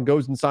tomorrow and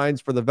goes and signs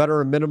for the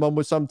veteran minimum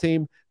with some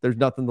team, there's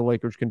nothing the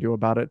Lakers can do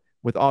about it.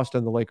 With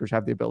Austin, the Lakers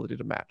have the ability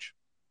to match.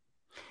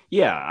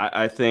 Yeah,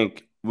 I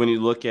think when you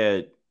look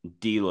at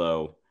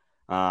D'Lo,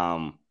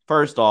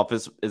 first off,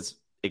 as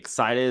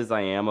excited as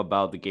I am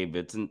about the Gabe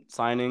Vincent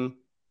signing,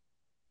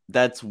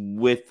 that's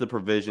with the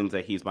provisions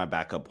that he's my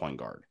backup point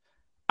guard.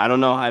 I don't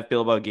know how I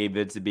feel about Gabe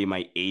Vincent being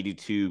my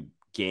 82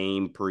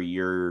 game per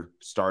year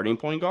starting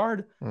point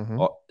guard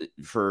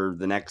for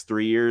the next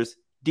 3 years.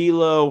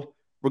 D'Lo,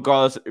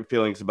 regardless of your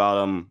feelings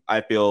about him,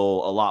 I feel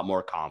a lot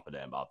more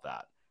confident about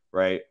that,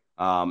 right?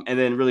 And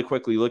then really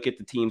quickly, look at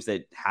the teams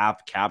that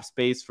have cap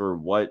space for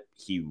what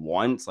he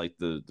wants, like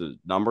the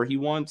number he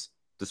wants.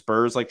 The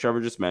Spurs, like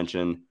Trevor just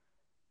mentioned,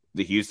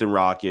 the Houston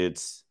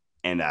Rockets,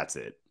 and that's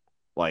it.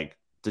 Like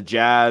the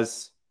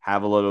Jazz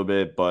have a little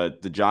bit,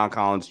 but the John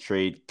Collins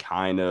trade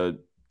kind of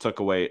took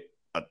away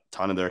a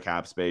ton of their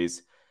cap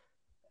space.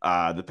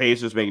 The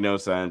Pacers make no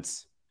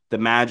sense. The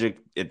Magic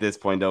at this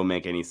point don't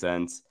make any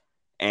sense.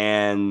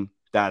 And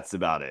that's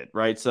about it,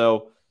 right?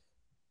 So,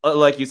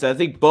 like you said, I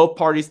think both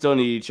parties still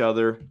need each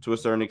other to a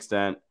certain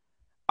extent.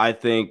 I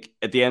think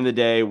at the end of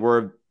the day,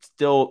 we're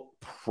still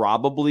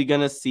probably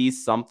going to see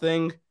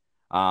something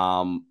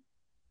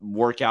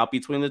work out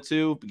between the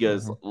two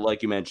because,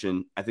 like you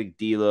mentioned, I think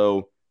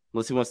D'Lo,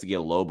 unless he wants to get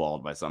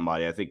lowballed by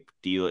somebody, I think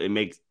D'Lo, it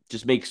makes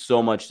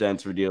so much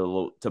sense for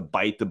D'Lo to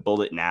bite the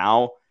bullet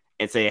now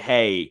and say,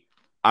 hey,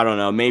 I don't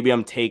know, maybe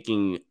I'm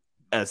taking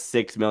a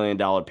 $6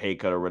 million pay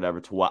cut or whatever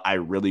to what I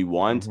really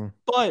want,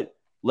 but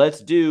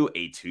let's do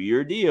a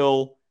 2-year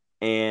deal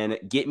and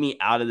get me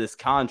out of this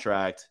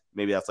contract.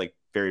 Maybe that's like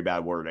very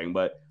bad wording,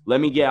 but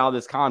let me get out of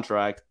this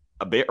contract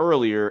a bit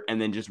earlier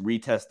and then just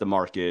retest the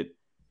market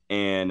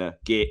and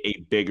get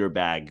a bigger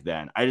bag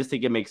then. I just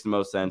think it makes the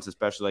most sense,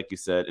 especially like you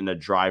said, in a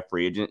dry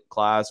free agent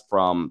class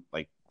from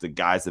like the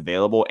guys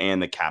available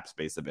and the cap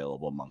space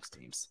available amongst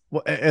teams.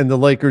 Well, and the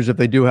Lakers, if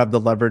they do have the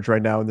leverage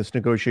right now in this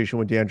negotiation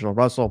with D'Angelo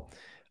Russell,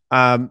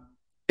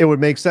 it would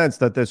make sense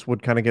that this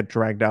would kind of get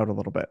dragged out a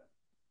little bit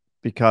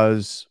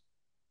because,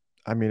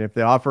 I mean, if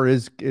the offer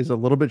is a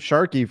little bit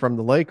sharky from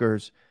the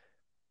Lakers,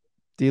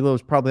 D'Lo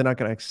is probably not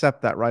going to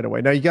accept that right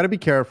away. Now, you got to be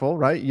careful,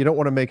 right? You don't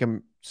want to make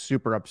him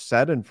super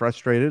upset and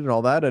frustrated and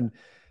all that. And,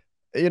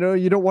 you know,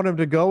 you don't want him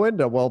to go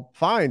into, well,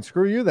 fine,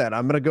 screw you then.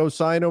 I'm going to go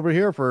sign over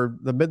here for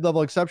the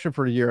mid-level exception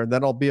for a year, and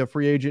then I'll be a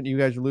free agent. You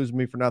guys are losing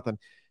me for nothing.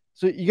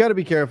 So you got to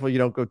be careful you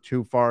don't go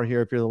too far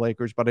here if you're the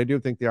Lakers. But I do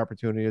think the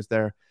opportunity is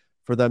there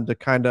for them to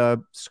kind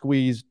of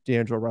squeeze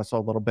D'Angelo Russell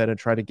a little bit and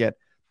try to get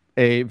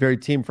a very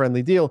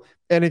team-friendly deal.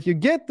 And if you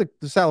get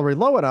the salary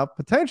low enough,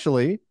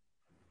 potentially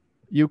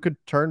you could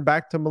turn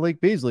back to Malik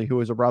Beasley,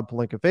 who is a Rob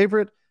Pelinka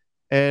favorite,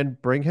 and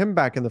bring him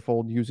back in the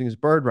fold using his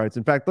bird rights.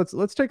 In fact,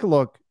 let's take a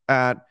look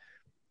at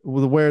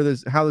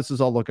how this is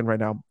all looking right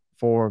now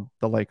for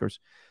the Lakers.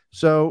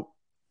 So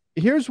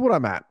here's what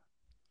I'm at.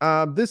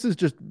 This is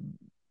just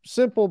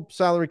simple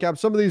salary cap.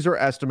 Some of these are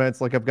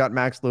estimates. Like I've got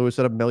Max Lewis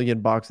at $1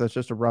 million. That's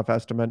just a rough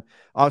estimate.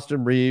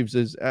 Austin Reeves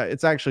is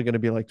it's actually going to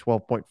be like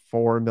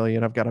 12.4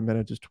 million. I've got him in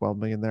at just 12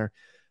 million there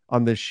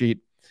on this sheet.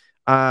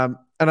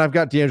 And I've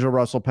got D'Angelo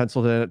Russell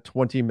penciled in at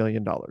 $20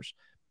 million.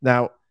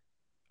 Now,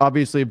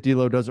 obviously, if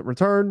D'Lo doesn't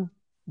return,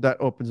 that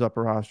opens up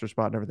a roster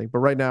spot and everything. But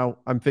right now,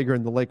 I'm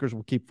figuring the Lakers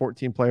will keep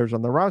 14 players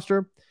on their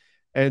roster.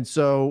 And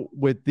so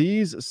with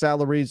these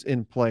salaries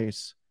in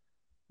place,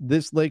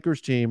 this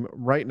Lakers team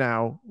right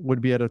now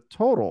would be at a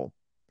total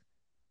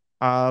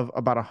of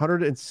about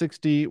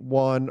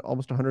 161,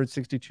 almost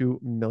 162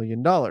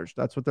 million dollars.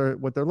 That's what they're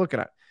looking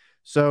at.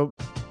 So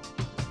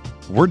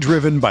we're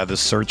driven by the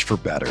search for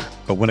better.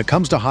 But when it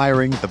comes to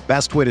hiring, the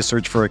best way to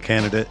search for a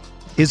candidate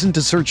isn't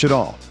to search at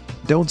all.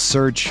 Don't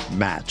search,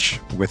 match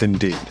with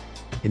Indeed.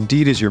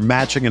 Indeed is your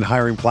matching and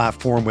hiring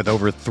platform with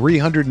over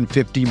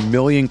 350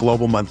 million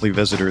global monthly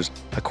visitors,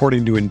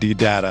 according to Indeed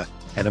data,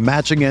 and a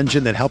matching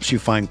engine that helps you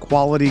find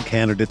quality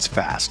candidates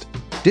fast.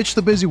 Ditch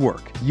the busy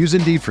work. Use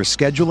Indeed for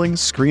scheduling,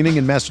 screening,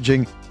 and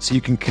messaging so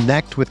you can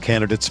connect with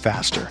candidates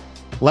faster.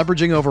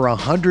 Leveraging over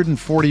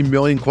 140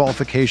 million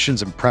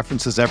qualifications and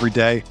preferences every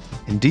day,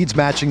 Indeed's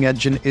matching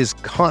engine is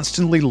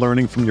constantly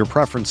learning from your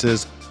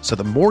preferences, so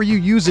the more you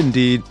use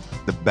Indeed,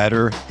 the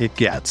better it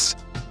gets.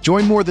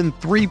 Join more than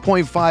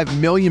 3.5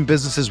 million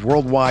businesses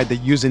worldwide that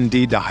use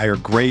Indeed to hire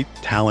great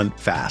talent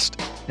fast.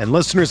 And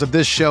listeners of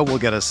this show will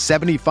get a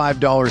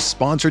 $75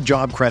 sponsored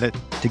job credit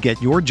to get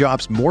your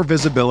jobs more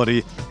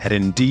visibility at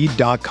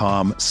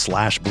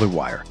Indeed.com/Blue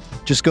Wire.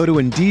 Just go to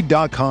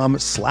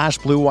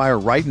Indeed.com/Blue Wire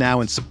right now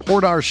and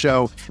support our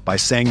show by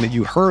saying that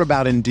you heard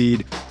about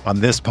Indeed on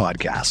this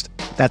podcast.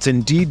 That's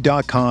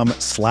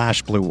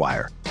Indeed.com/Blue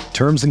Wire.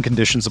 Terms and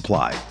conditions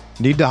apply.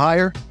 Need to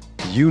hire?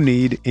 You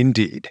need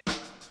Indeed.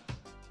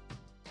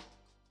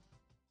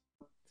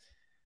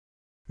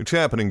 It's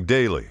happening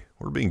daily.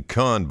 We're being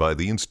conned by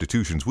the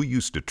institutions we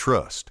used to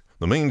trust.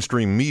 The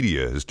mainstream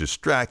media is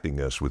distracting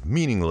us with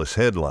meaningless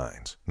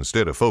headlines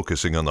instead of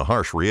focusing on the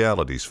harsh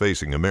realities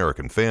facing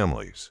American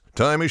families.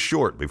 Time is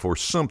short before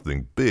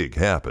something big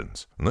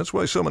happens, and that's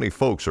why so many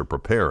folks are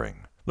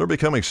preparing. They're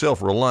becoming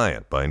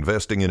self-reliant by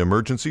investing in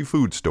emergency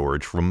food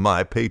storage from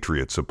My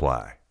Patriot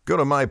Supply. Go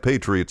to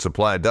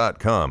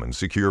MyPatriotSupply.com and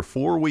secure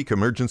 4-week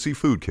emergency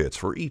food kits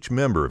for each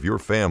member of your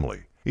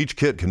family. Each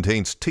kit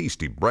contains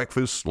tasty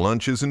breakfasts,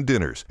 lunches, and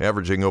dinners,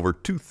 averaging over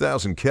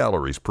 2,000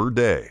 calories per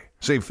day.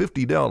 Save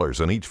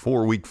 $50 on each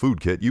 4-week food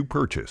kit you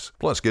purchase.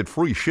 Plus, get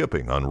free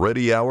shipping on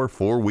Ready Hour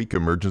 4-week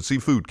emergency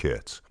food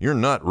kits. You're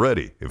not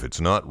ready if it's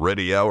not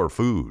Ready Hour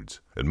foods.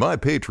 At My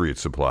Patriot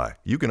Supply,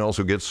 you can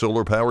also get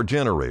solar power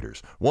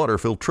generators, water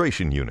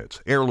filtration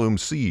units, heirloom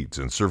seeds,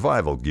 and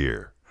survival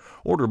gear.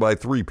 Order by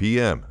 3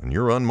 p.m. and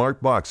your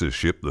unmarked boxes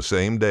ship the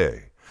same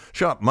day.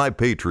 Shop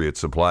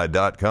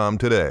MyPatriotSupply.com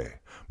today.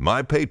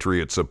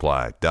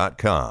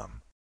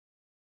 MyPatriotSupply.com.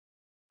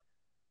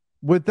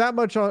 With that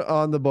much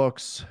on the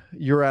books,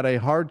 you're at a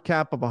hard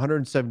cap of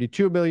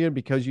 172 million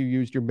because you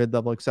used your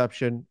mid-level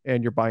exception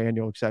and your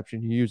biannual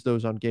exception. You use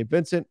those on Gabe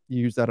Vincent.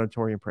 You use that on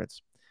Taurean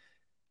Prince.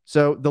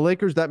 So the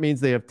Lakers, that means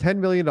they have $10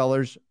 million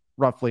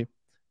roughly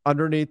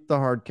underneath the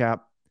hard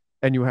cap,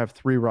 and you have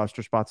 3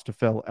 roster spots to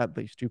fill at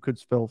least. You could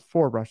fill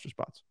 4 roster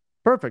spots.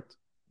 Perfect.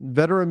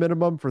 Veteran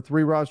minimum for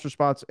 3 roster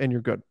spots, and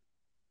you're good.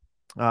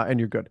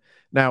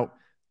 Now,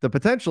 the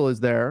potential is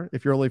there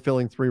if you're only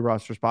filling 3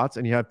 roster spots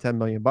and you have $10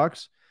 million.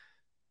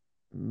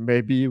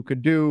 Maybe you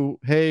could do,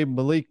 hey,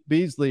 Malik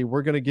Beasley,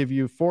 we're going to give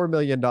you $4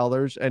 million,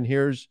 and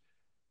here's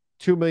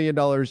 $2 million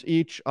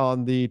each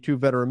on the 2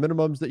 veteran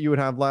minimums that you would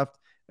have left.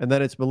 And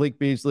then it's Malik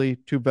Beasley,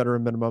 2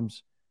 veteran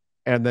minimums,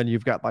 and then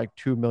you've got like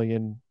 $2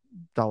 million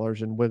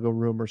in wiggle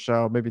room or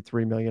so, maybe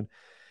 $3 million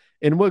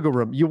in wiggle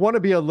room. You want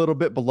to be a little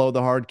bit below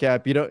the hard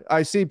cap. You know,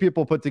 I see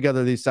people put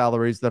together these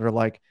salaries that are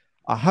like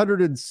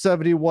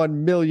 $171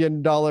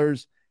 million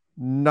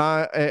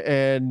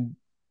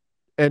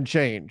and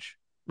change,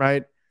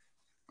 right?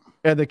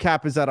 And the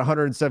cap is at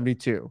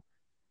 172.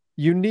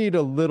 You need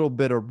a little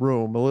bit of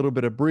room, a little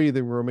bit of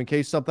breathing room in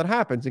case something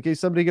happens, in case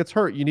somebody gets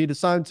hurt. You need to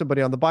sign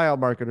somebody on the buyout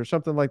market or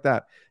something like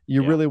that.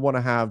 You really want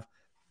to have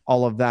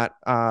all of that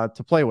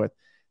to play with.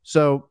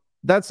 So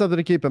that's something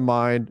to keep in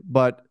mind,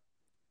 but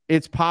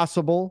it's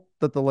possible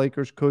that the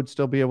Lakers could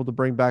still be able to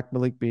bring back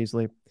Malik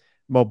Beasley.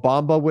 Mo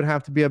Bamba would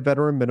have to be a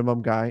veteran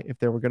minimum guy if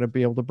they were going to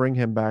be able to bring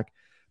him back.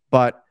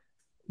 But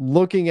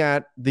looking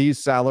at these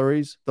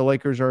salaries, the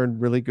Lakers are in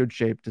really good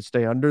shape to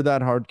stay under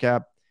that hard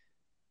cap.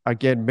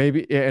 Again,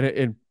 maybe, and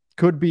it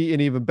could be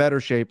in even better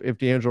shape if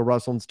D'Angelo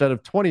Russell, instead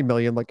of 20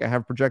 million, like I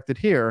have projected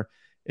here,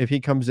 if he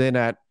comes in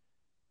at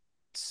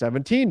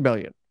 17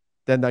 million,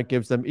 then that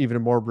gives them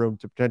even more room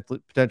to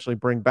potentially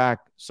bring back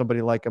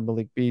somebody like a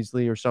Malik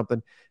Beasley or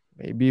something,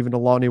 maybe even a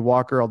Lonnie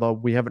Walker, although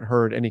we haven't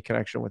heard any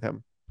connection with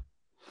him.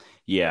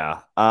 Yeah.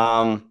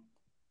 I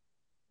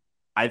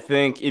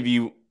think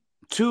if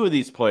 2 of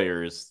these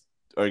players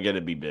are going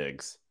to be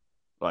bigs,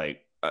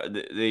 like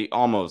they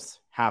almost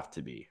have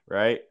to be,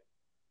 right?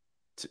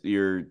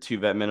 Your 2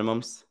 vet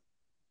minimums.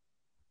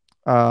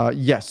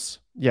 Yes.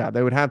 Yeah,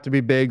 they would have to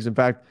be bigs. In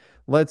fact,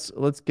 let's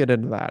get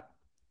into that.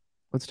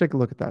 Let's take a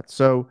look at that.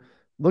 So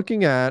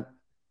looking at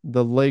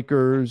the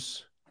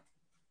Lakers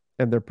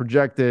and their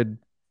projected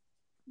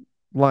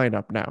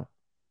lineup now.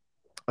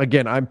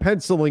 Again, I'm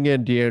penciling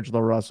in D'Angelo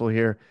Russell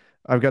here.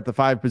 I've got the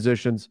 5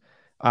 positions.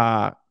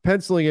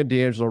 Penciling in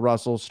D'Angelo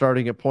Russell,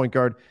 starting at point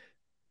guard.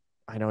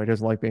 I know he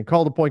doesn't like being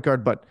called a point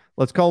guard, but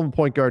let's call him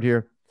point guard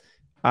here.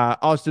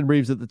 Austin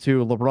Reeves at the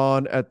 2,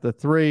 LeBron at the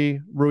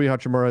 3, Rui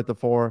Hachimura at the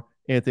 4,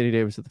 Anthony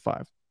Davis at the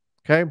 5.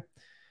 Okay.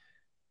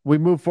 We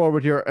move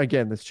forward here.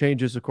 Again, this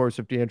changes, of course,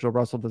 if D'Angelo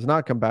Russell does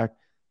not come back.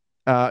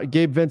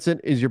 Gabe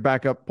Vincent is your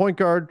backup point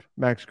guard.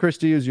 Max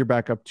Christie is your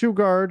backup 2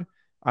 guard.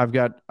 I've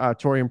got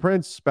Taurean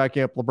Prince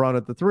backing up LeBron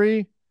at the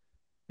 3.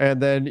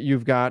 And then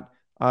you've got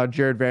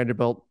Jared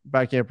Vanderbilt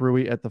backing up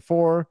Rui at the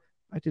 4.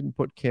 I didn't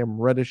put Cam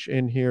Reddish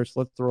in here,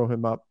 so let's throw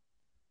him up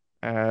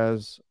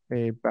as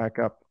a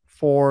backup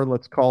 4.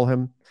 Let's call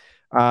him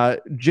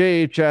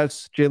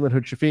JHS, Jalen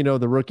Hood-Schifino,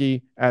 the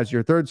rookie, as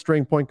your 3rd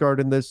string point guard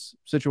in this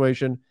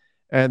situation.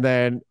 And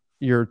then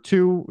your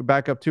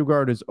backup 2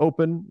 guard is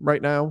open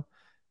right now.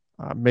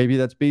 Maybe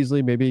that's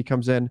Beasley. Maybe he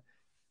comes in.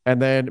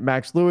 And then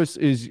Max Lewis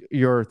is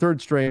your 3rd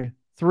string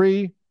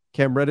 3.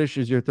 Cam Reddish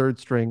is your 3rd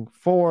string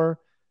 4.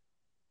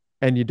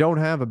 And you don't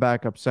have a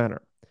backup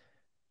center.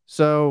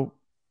 So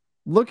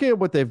looking at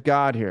what they've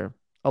got here,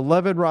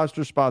 11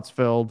 roster spots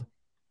filled.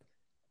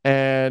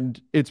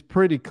 And it's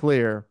pretty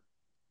clear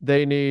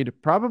they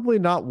need probably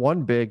not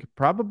 1 big,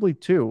 probably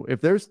 2. If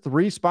there's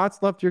 3 spots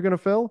left you're going to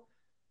fill,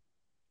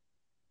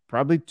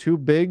 probably 2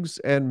 bigs,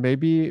 and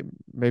maybe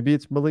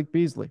it's Malik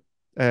Beasley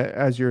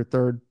as your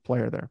 3rd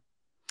player there.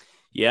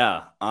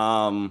 Yeah.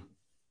 The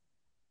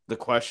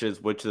question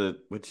is which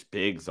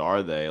bigs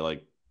are they?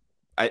 Like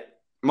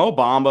Mo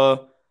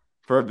Bamba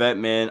for a vet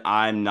man,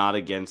 I'm not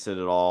against it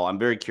at all. I'm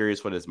very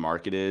curious what his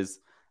market is.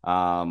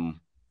 Do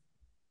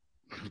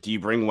you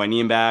bring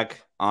Wenyen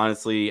back?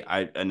 Honestly,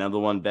 another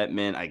one vet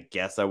man, I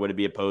guess I wouldn't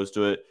be opposed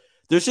to it.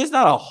 There's just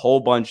not a whole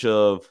bunch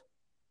of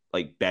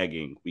like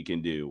begging we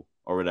can do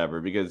or whatever,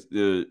 because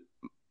the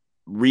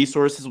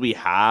resources we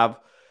have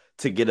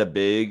to get a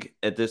big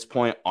at this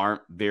point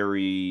aren't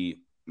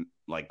very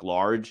like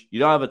large. You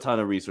don't have a ton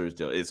of resources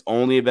to. It's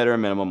only a veteran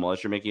minimum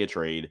unless you're making a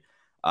trade,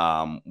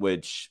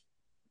 which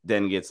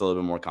then gets a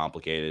little bit more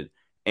complicated.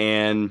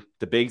 And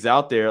the bigs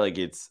out there, like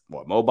it's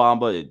Mo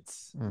Bamba,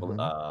 it's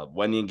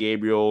Wenyen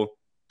Gabriel.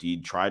 Do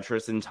you try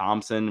Tristan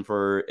Thompson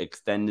for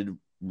extended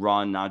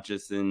run, not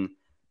just in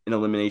an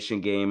elimination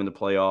game in the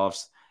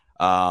playoffs?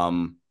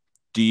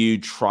 Do you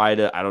try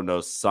to, I don't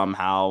know,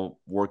 somehow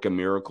work a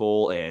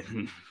miracle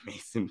and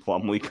Mason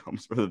Plumlee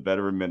comes for the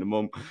veteran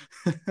minimum?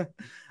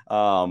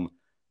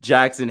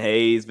 Jackson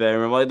Hayes,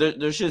 veteran. Like,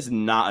 there's just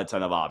not a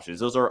ton of options.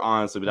 Those are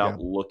honestly, without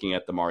looking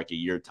at the market,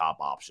 your top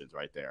options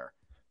right there.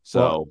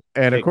 So,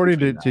 and according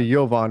to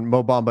Jovan,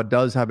 Mo Bamba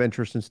does have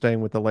interest in staying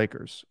with the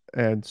Lakers,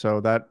 and so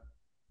that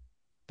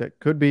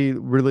could be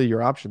really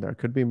your option there. It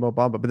could be Mo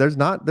Bamba, but there's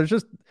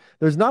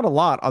not a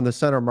lot on the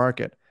center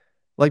market.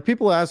 Like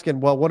people asking,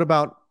 well, what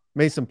about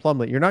Mason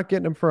Plumlee? You're not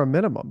getting him for a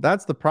minimum.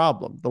 That's the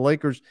problem. The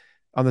Lakers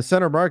on the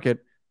center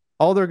market,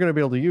 all they're going to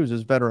be able to use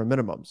is veteran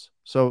minimums.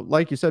 So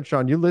like you said,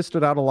 Sean, you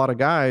listed out a lot of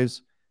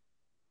guys.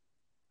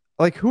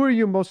 Like who are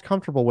you most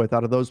comfortable with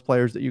out of those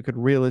players that you could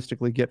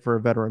realistically get for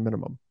a veteran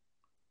minimum?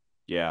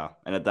 Yeah.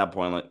 And at that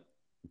point, like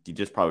you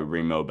just probably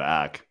bring Mo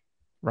back.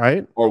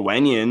 Right. Or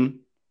Wenyen.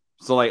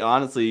 So like,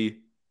 honestly,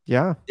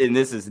 yeah. And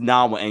this is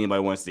not what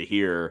anybody wants to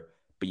hear,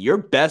 but your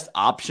best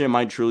option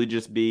might truly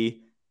just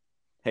be,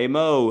 hey,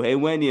 Mo, hey,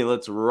 Wenyen,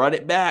 let's run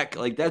it back.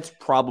 Like, that's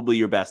probably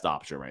your best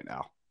option right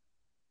now.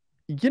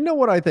 You know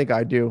what I think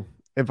I do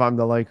if I'm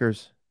the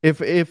Lakers?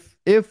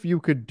 If you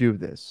could do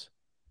this,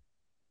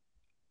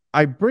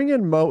 I bring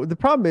in Mo. The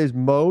problem is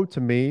Mo, to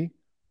me,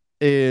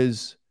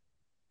 is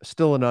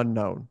still an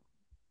unknown.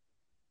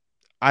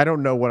 I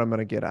don't know what I'm going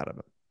to get out of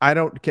him.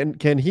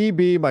 Can he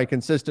be my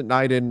consistent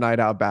night in, night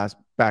out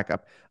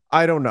backup?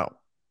 I don't know.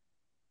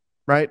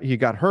 Right? He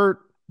got hurt.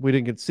 We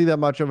didn't get to see that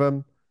much of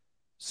him.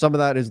 Some of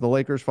that is the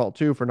Lakers' fault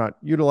too for not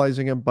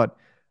utilizing him, but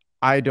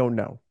I don't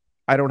know.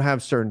 I don't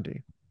have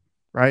certainty.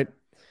 Right?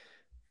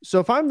 So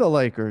if I'm the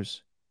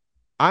Lakers,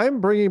 I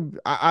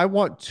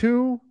want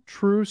 2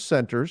 true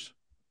centers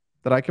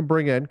that I can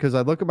bring in, because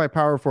I look at my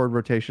power forward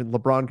rotation.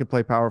 LeBron can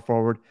play power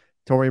forward.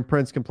 Taurean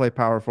Prince can play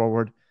power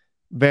forward.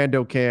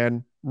 Vando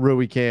can.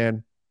 Rui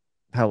can.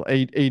 Hell,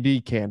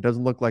 AD can.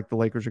 Doesn't look like the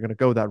Lakers are going to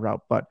go that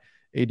route, but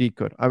AD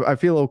could. I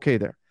feel okay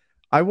there.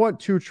 I want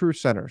 2 true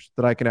centers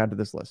that I can add to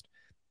this list.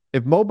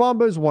 If Mo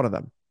Bamba is one of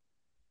them,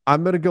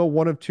 I'm going to go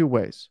one of 2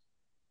 ways.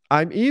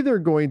 I'm either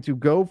going to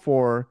go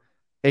for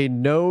a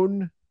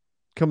known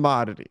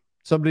commodity,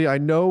 somebody I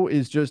know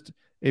is just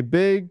a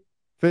big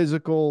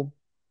physical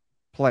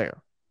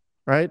player,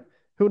 right?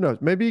 Who knows?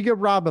 Maybe you get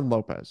Robin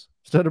Lopez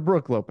instead of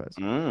Brooke Lopez.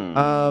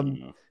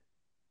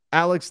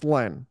 Alex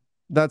Len.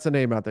 That's a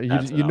name out there.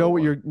 You know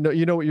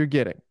what you're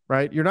getting,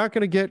 right? You're not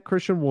going to get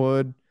Christian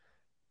Wood,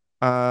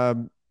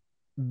 Bismack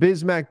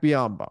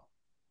Biyombo,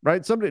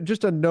 right? Somebody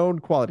just a known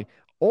quality.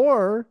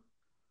 Or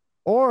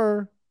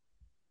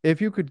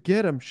if you could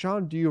get him,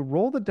 Sean, do you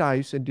roll the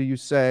dice and do you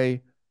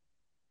say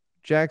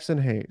Jackson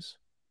Hayes?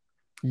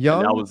 Young.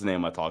 And that was the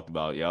name I talked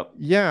about. Yep.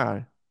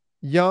 Yeah.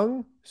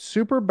 Young,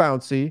 super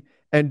bouncy.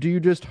 And do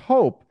you just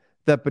hope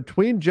that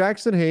between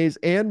Jackson Hayes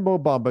and Mo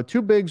Bamba,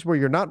 2 bigs where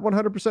you're not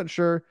 100%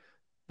 sure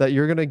that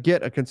you're going to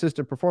get a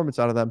consistent performance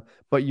out of them,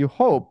 but you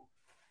hope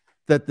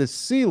that the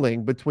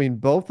ceiling between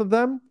both of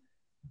them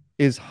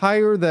is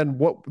higher than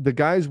what the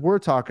guys we're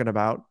talking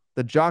about,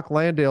 the Jock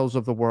Landales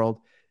of the world,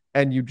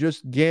 and you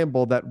just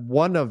gamble that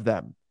one of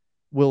them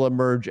will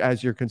emerge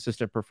as your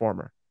consistent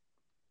performer.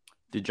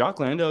 Did Jock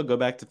Landale go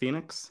back to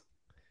Phoenix?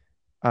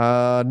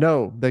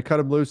 No, they cut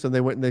him loose and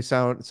they went and they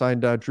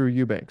signed Drew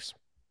Eubanks.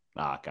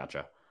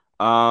 Gotcha.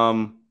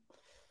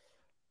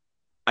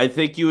 I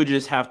think you would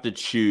just have to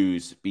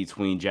choose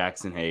between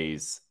Jackson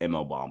Hayes and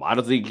Mo Bamba. I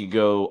don't think you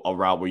go a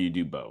route where you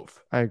do both.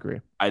 I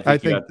agree. I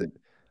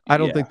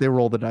don't think they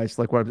roll the dice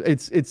like what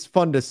it's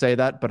fun to say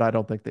that, but I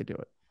don't think they do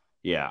it.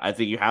 Yeah, I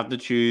think you have to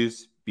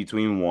choose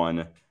between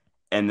one,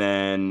 and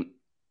then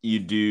you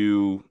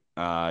do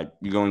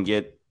you go and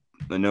get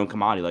the known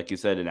commodity, like you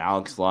said, in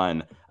Alex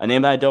Len, a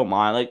name that I don't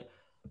mind. Like,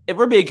 if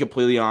we're being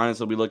completely honest,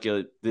 when we look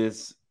at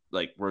this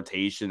like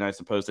rotation, I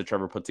suppose, that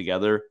Trevor put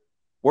together,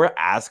 we're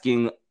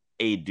asking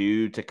a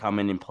dude to come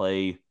in and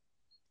play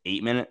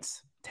 8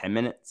 minutes, 10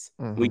 minutes.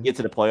 We get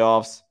to the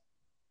playoffs,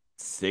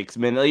 6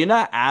 minutes. You're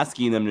not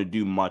asking them to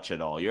do much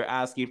at all. You're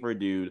asking for a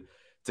dude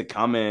to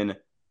come in,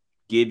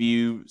 give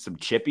you some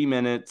chippy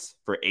minutes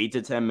for 8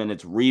 to 10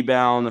 minutes,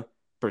 rebound,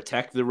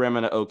 protect the rim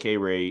at an okay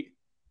rate.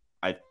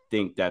 I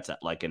think that's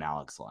like an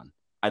Alex Len.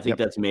 I think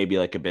that's maybe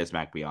like a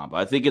Bismack Biyombo.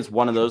 I think it's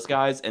one of those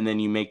guys, and then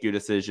you make your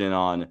decision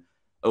on,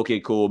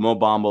 okay, cool, Mo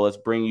Bamba, let's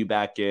bring you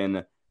back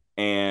in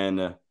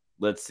and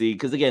let's see.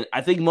 Because, again,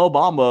 I think Mo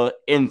Bamba,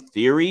 in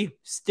theory,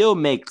 still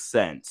makes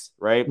sense,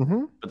 right?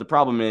 But the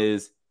problem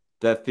is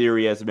that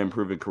theory hasn't been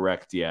proven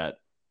correct yet.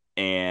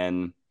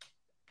 And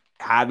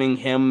having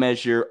him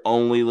as your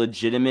only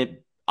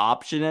legitimate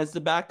option as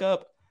the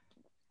backup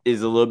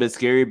is a little bit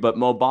scary. But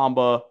Mo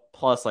Bamba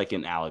plus like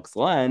an Alex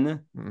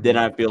Len, then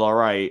I feel all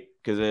right.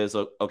 Because it's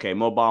okay,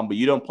 Mo Bamba,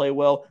 you don't play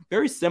well.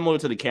 Very similar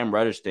to the Cam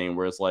Reddish thing,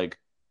 where it's like,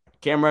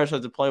 Cam Reddish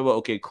has to play well.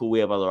 Okay, cool, we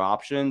have other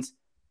options.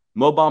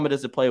 Mo Bamba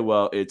doesn't play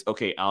well. It's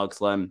okay,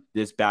 Alex Len,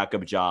 this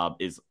backup job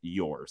is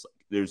yours.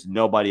 There's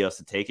nobody else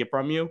to take it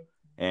from you.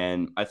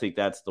 And I think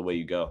that's the way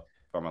you go.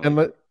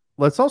 And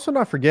let's also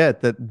not forget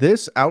that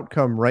this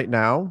outcome right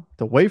now,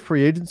 the way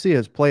free agency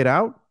has played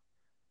out,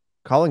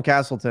 Colin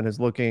Castleton is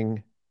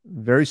looking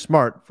very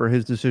smart for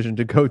his decision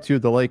to go to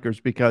the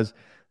Lakers, because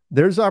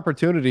there's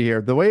opportunity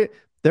here. The way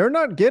they're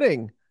not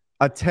getting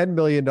a $10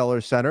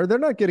 million center. They're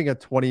not getting a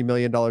 $20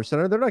 million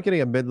center. They're not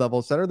getting a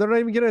mid-level center. They're not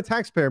even getting a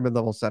taxpayer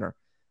mid-level center.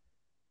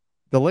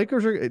 The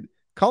Lakers are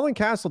Colin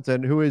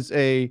Castleton, who is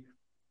a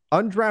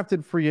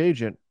undrafted free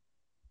agent.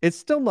 It's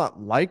still not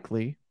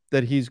likely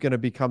that he's going to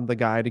become the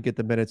guy to get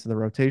the minutes in the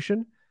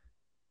rotation,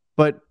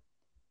 but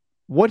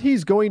what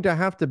he's going to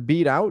have to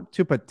beat out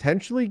to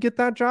potentially get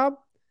that job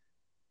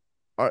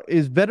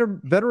is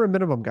veteran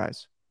minimum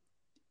guys.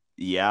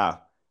 Yeah.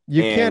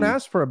 You can't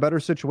ask for a better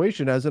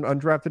situation as an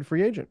undrafted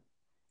free agent.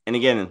 And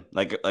again,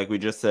 like we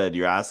just said,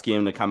 you're asking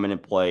him to come in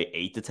and play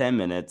 8 to 10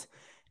 minutes.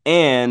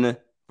 And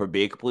for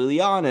being completely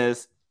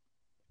honest,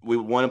 we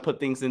want to put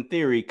things in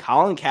theory.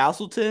 Colin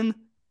Castleton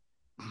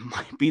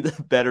might be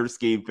the better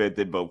scheme fit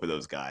than both of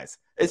those guys,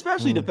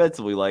 especially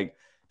defensively. Like,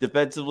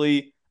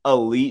 defensively,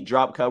 elite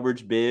drop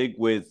coverage big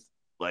with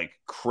like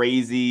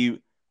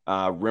crazy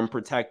rim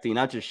protecting,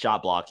 not just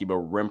shot blocking, but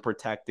rim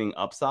protecting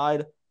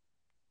upside.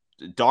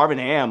 Darvin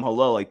Ham,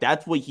 hello, like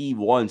that's what he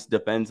wants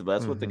defensively.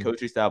 That's what the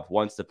coaching staff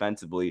wants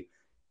defensively.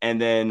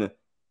 And then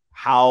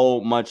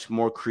how much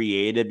more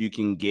creative you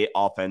can get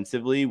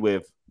offensively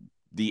with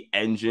the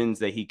engines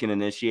that he can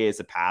initiate as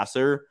a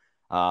passer.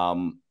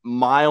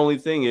 My only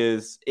thing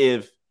is,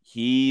 if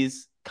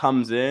he's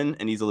comes in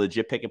and he's a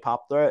legit pick and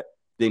pop threat,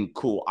 then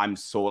cool, I'm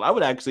sold. I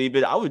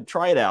would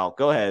try it out.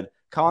 Go ahead.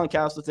 Colin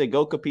Castleton,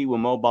 go compete with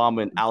Mo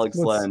Bamba and Alex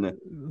Len.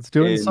 Let's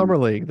do it in Summer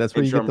League. That's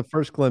where you get the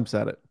first glimpse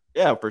at it.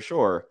 Yeah, for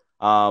sure.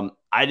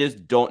 I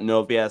just don't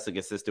know if he has a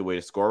consistent way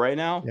to score right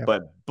now. Yeah.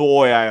 But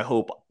boy, I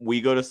hope we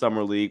go to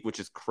Summer League, which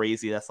is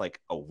crazy. That's like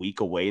a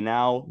week away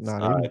now.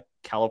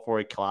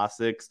 California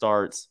Classic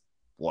starts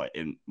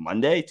in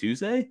Monday,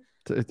 Tuesday?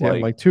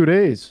 Like 2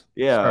 days.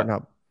 Yeah. Starting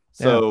up.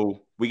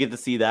 So we get to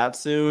see that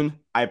soon.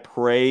 I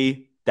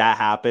pray that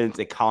happens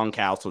and Colin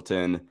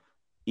Castleton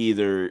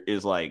either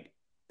is like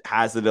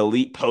has an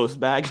elite post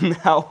bag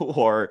now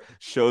or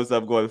shows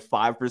up going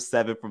 5 for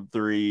 7 from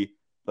 3.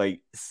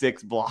 Like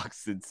 6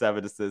 blocks and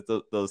 7 assists.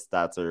 Those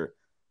stats are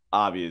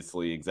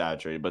obviously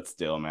exaggerated, but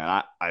still,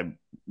 man, I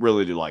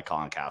really do like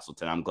Colin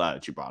Castleton. I'm glad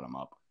that you brought him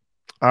up.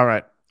 All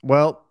right.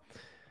 Well,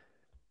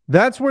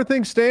 that's where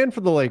things stand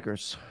for the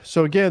Lakers.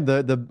 So again,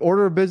 the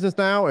order of business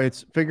now,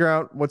 it's figure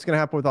out what's going to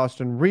happen with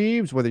Austin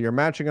Reeves, whether you're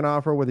matching an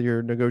offer, whether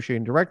you're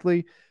negotiating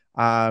directly,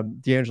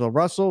 D'Angelo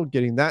Russell,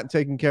 getting that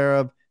taken care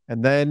of.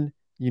 And then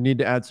you need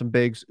to add some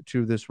bigs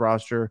to this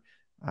roster.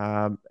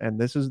 And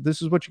this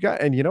is what you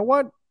got. And you know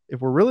what? If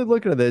we're really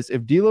looking at this,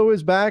 if D'Lo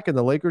is back and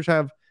the Lakers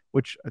have,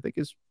 which I think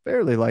is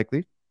fairly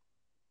likely,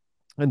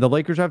 and the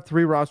Lakers have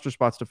 3 roster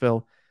spots to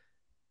fill,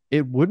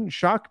 it wouldn't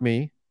shock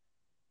me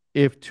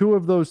if 2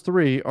 of those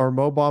 3 are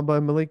Mo Bamba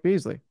and Malik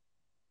Beasley.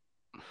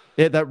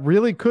 That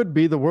really could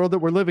be the world that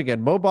we're living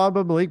in. Mo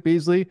Bamba, Malik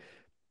Beasley,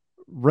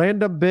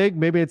 random big,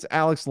 maybe it's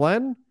Alex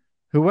Len,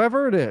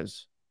 whoever it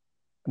is.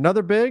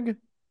 Another big.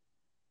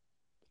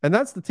 And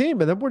that's the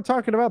team. And then we're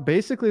talking about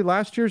basically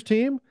last year's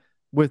team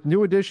with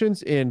new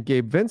additions in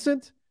Gabe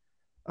Vincent,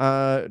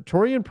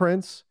 Taurean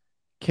Prince,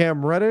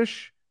 Cam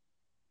Reddish,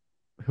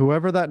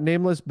 whoever that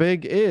nameless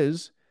big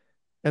is,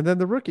 and then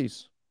the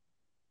rookies.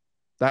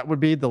 That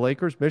would be the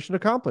Lakers' mission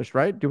accomplished,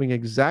 right? Doing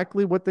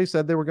exactly what they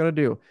said they were going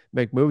to do.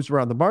 Make moves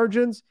around the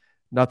margins,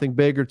 nothing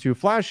big or too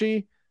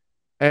flashy,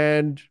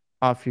 and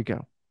off you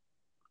go.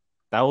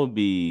 That would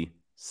be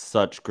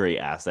such great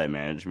asset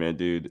management,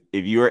 dude.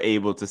 If you are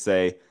able to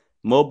say,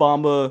 Mo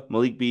Bamba,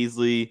 Malik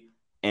Beasley,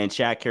 and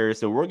Shaq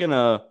Harrison, we're going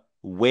to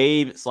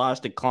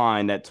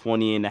waive/decline that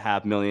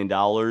 $20.5 million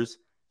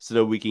so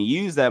that we can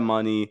use that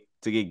money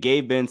to get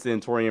Gabe Vincent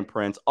and Taurean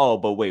Prince. Oh,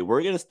 but wait,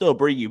 we're going to still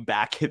bring you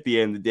back at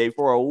the end of the day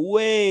for a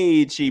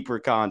way cheaper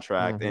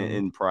contract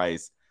in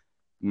price.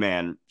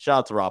 Man, shout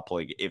out to Rob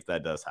Pelinka if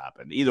that does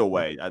happen. Either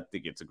way, I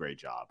think it's a great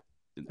job.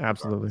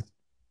 Absolutely.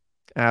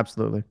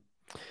 Absolutely.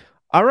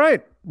 All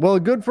right. Well, a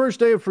good first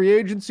day of free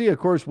agency. Of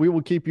course, we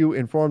will keep you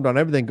informed on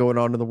everything going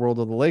on in the world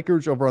of the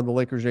Lakers over on the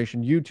Lakers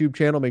Nation YouTube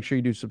channel. Make sure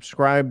you do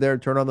subscribe there,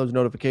 turn on those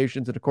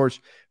notifications. And of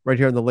course, right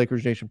here on the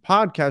Lakers Nation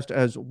podcast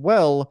as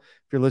well.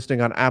 If you're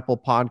listening on Apple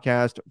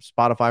Podcast,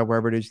 Spotify,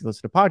 wherever it is you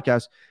listen to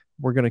podcasts,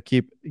 we're going to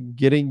keep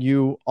getting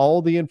you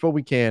all the info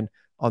we can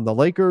on the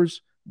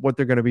Lakers, what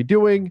they're going to be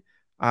doing.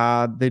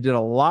 They did a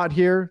lot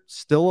here,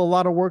 still a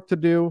lot of work to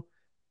do,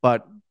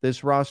 but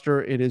this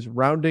roster, it is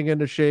rounding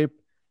into shape.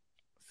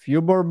 Few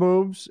more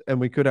moves, and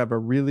we could have a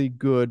really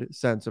good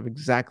sense of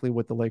exactly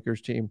what the Lakers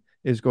team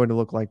is going to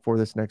look like for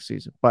this next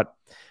season. But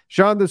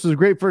Sean, this was a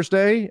great first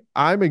day.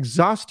 I'm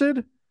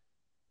exhausted,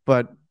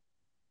 but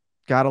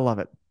gotta love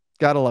it.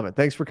 Gotta love it.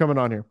 Thanks for coming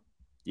on here.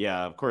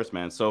 Yeah, of course,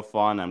 man. So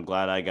fun. I'm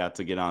glad I got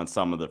to get on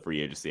some of the free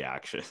agency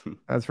action.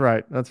 That's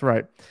right. That's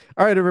right.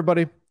 All right,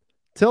 everybody.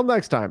 Till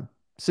next time.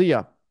 See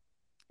ya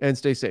and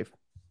stay safe.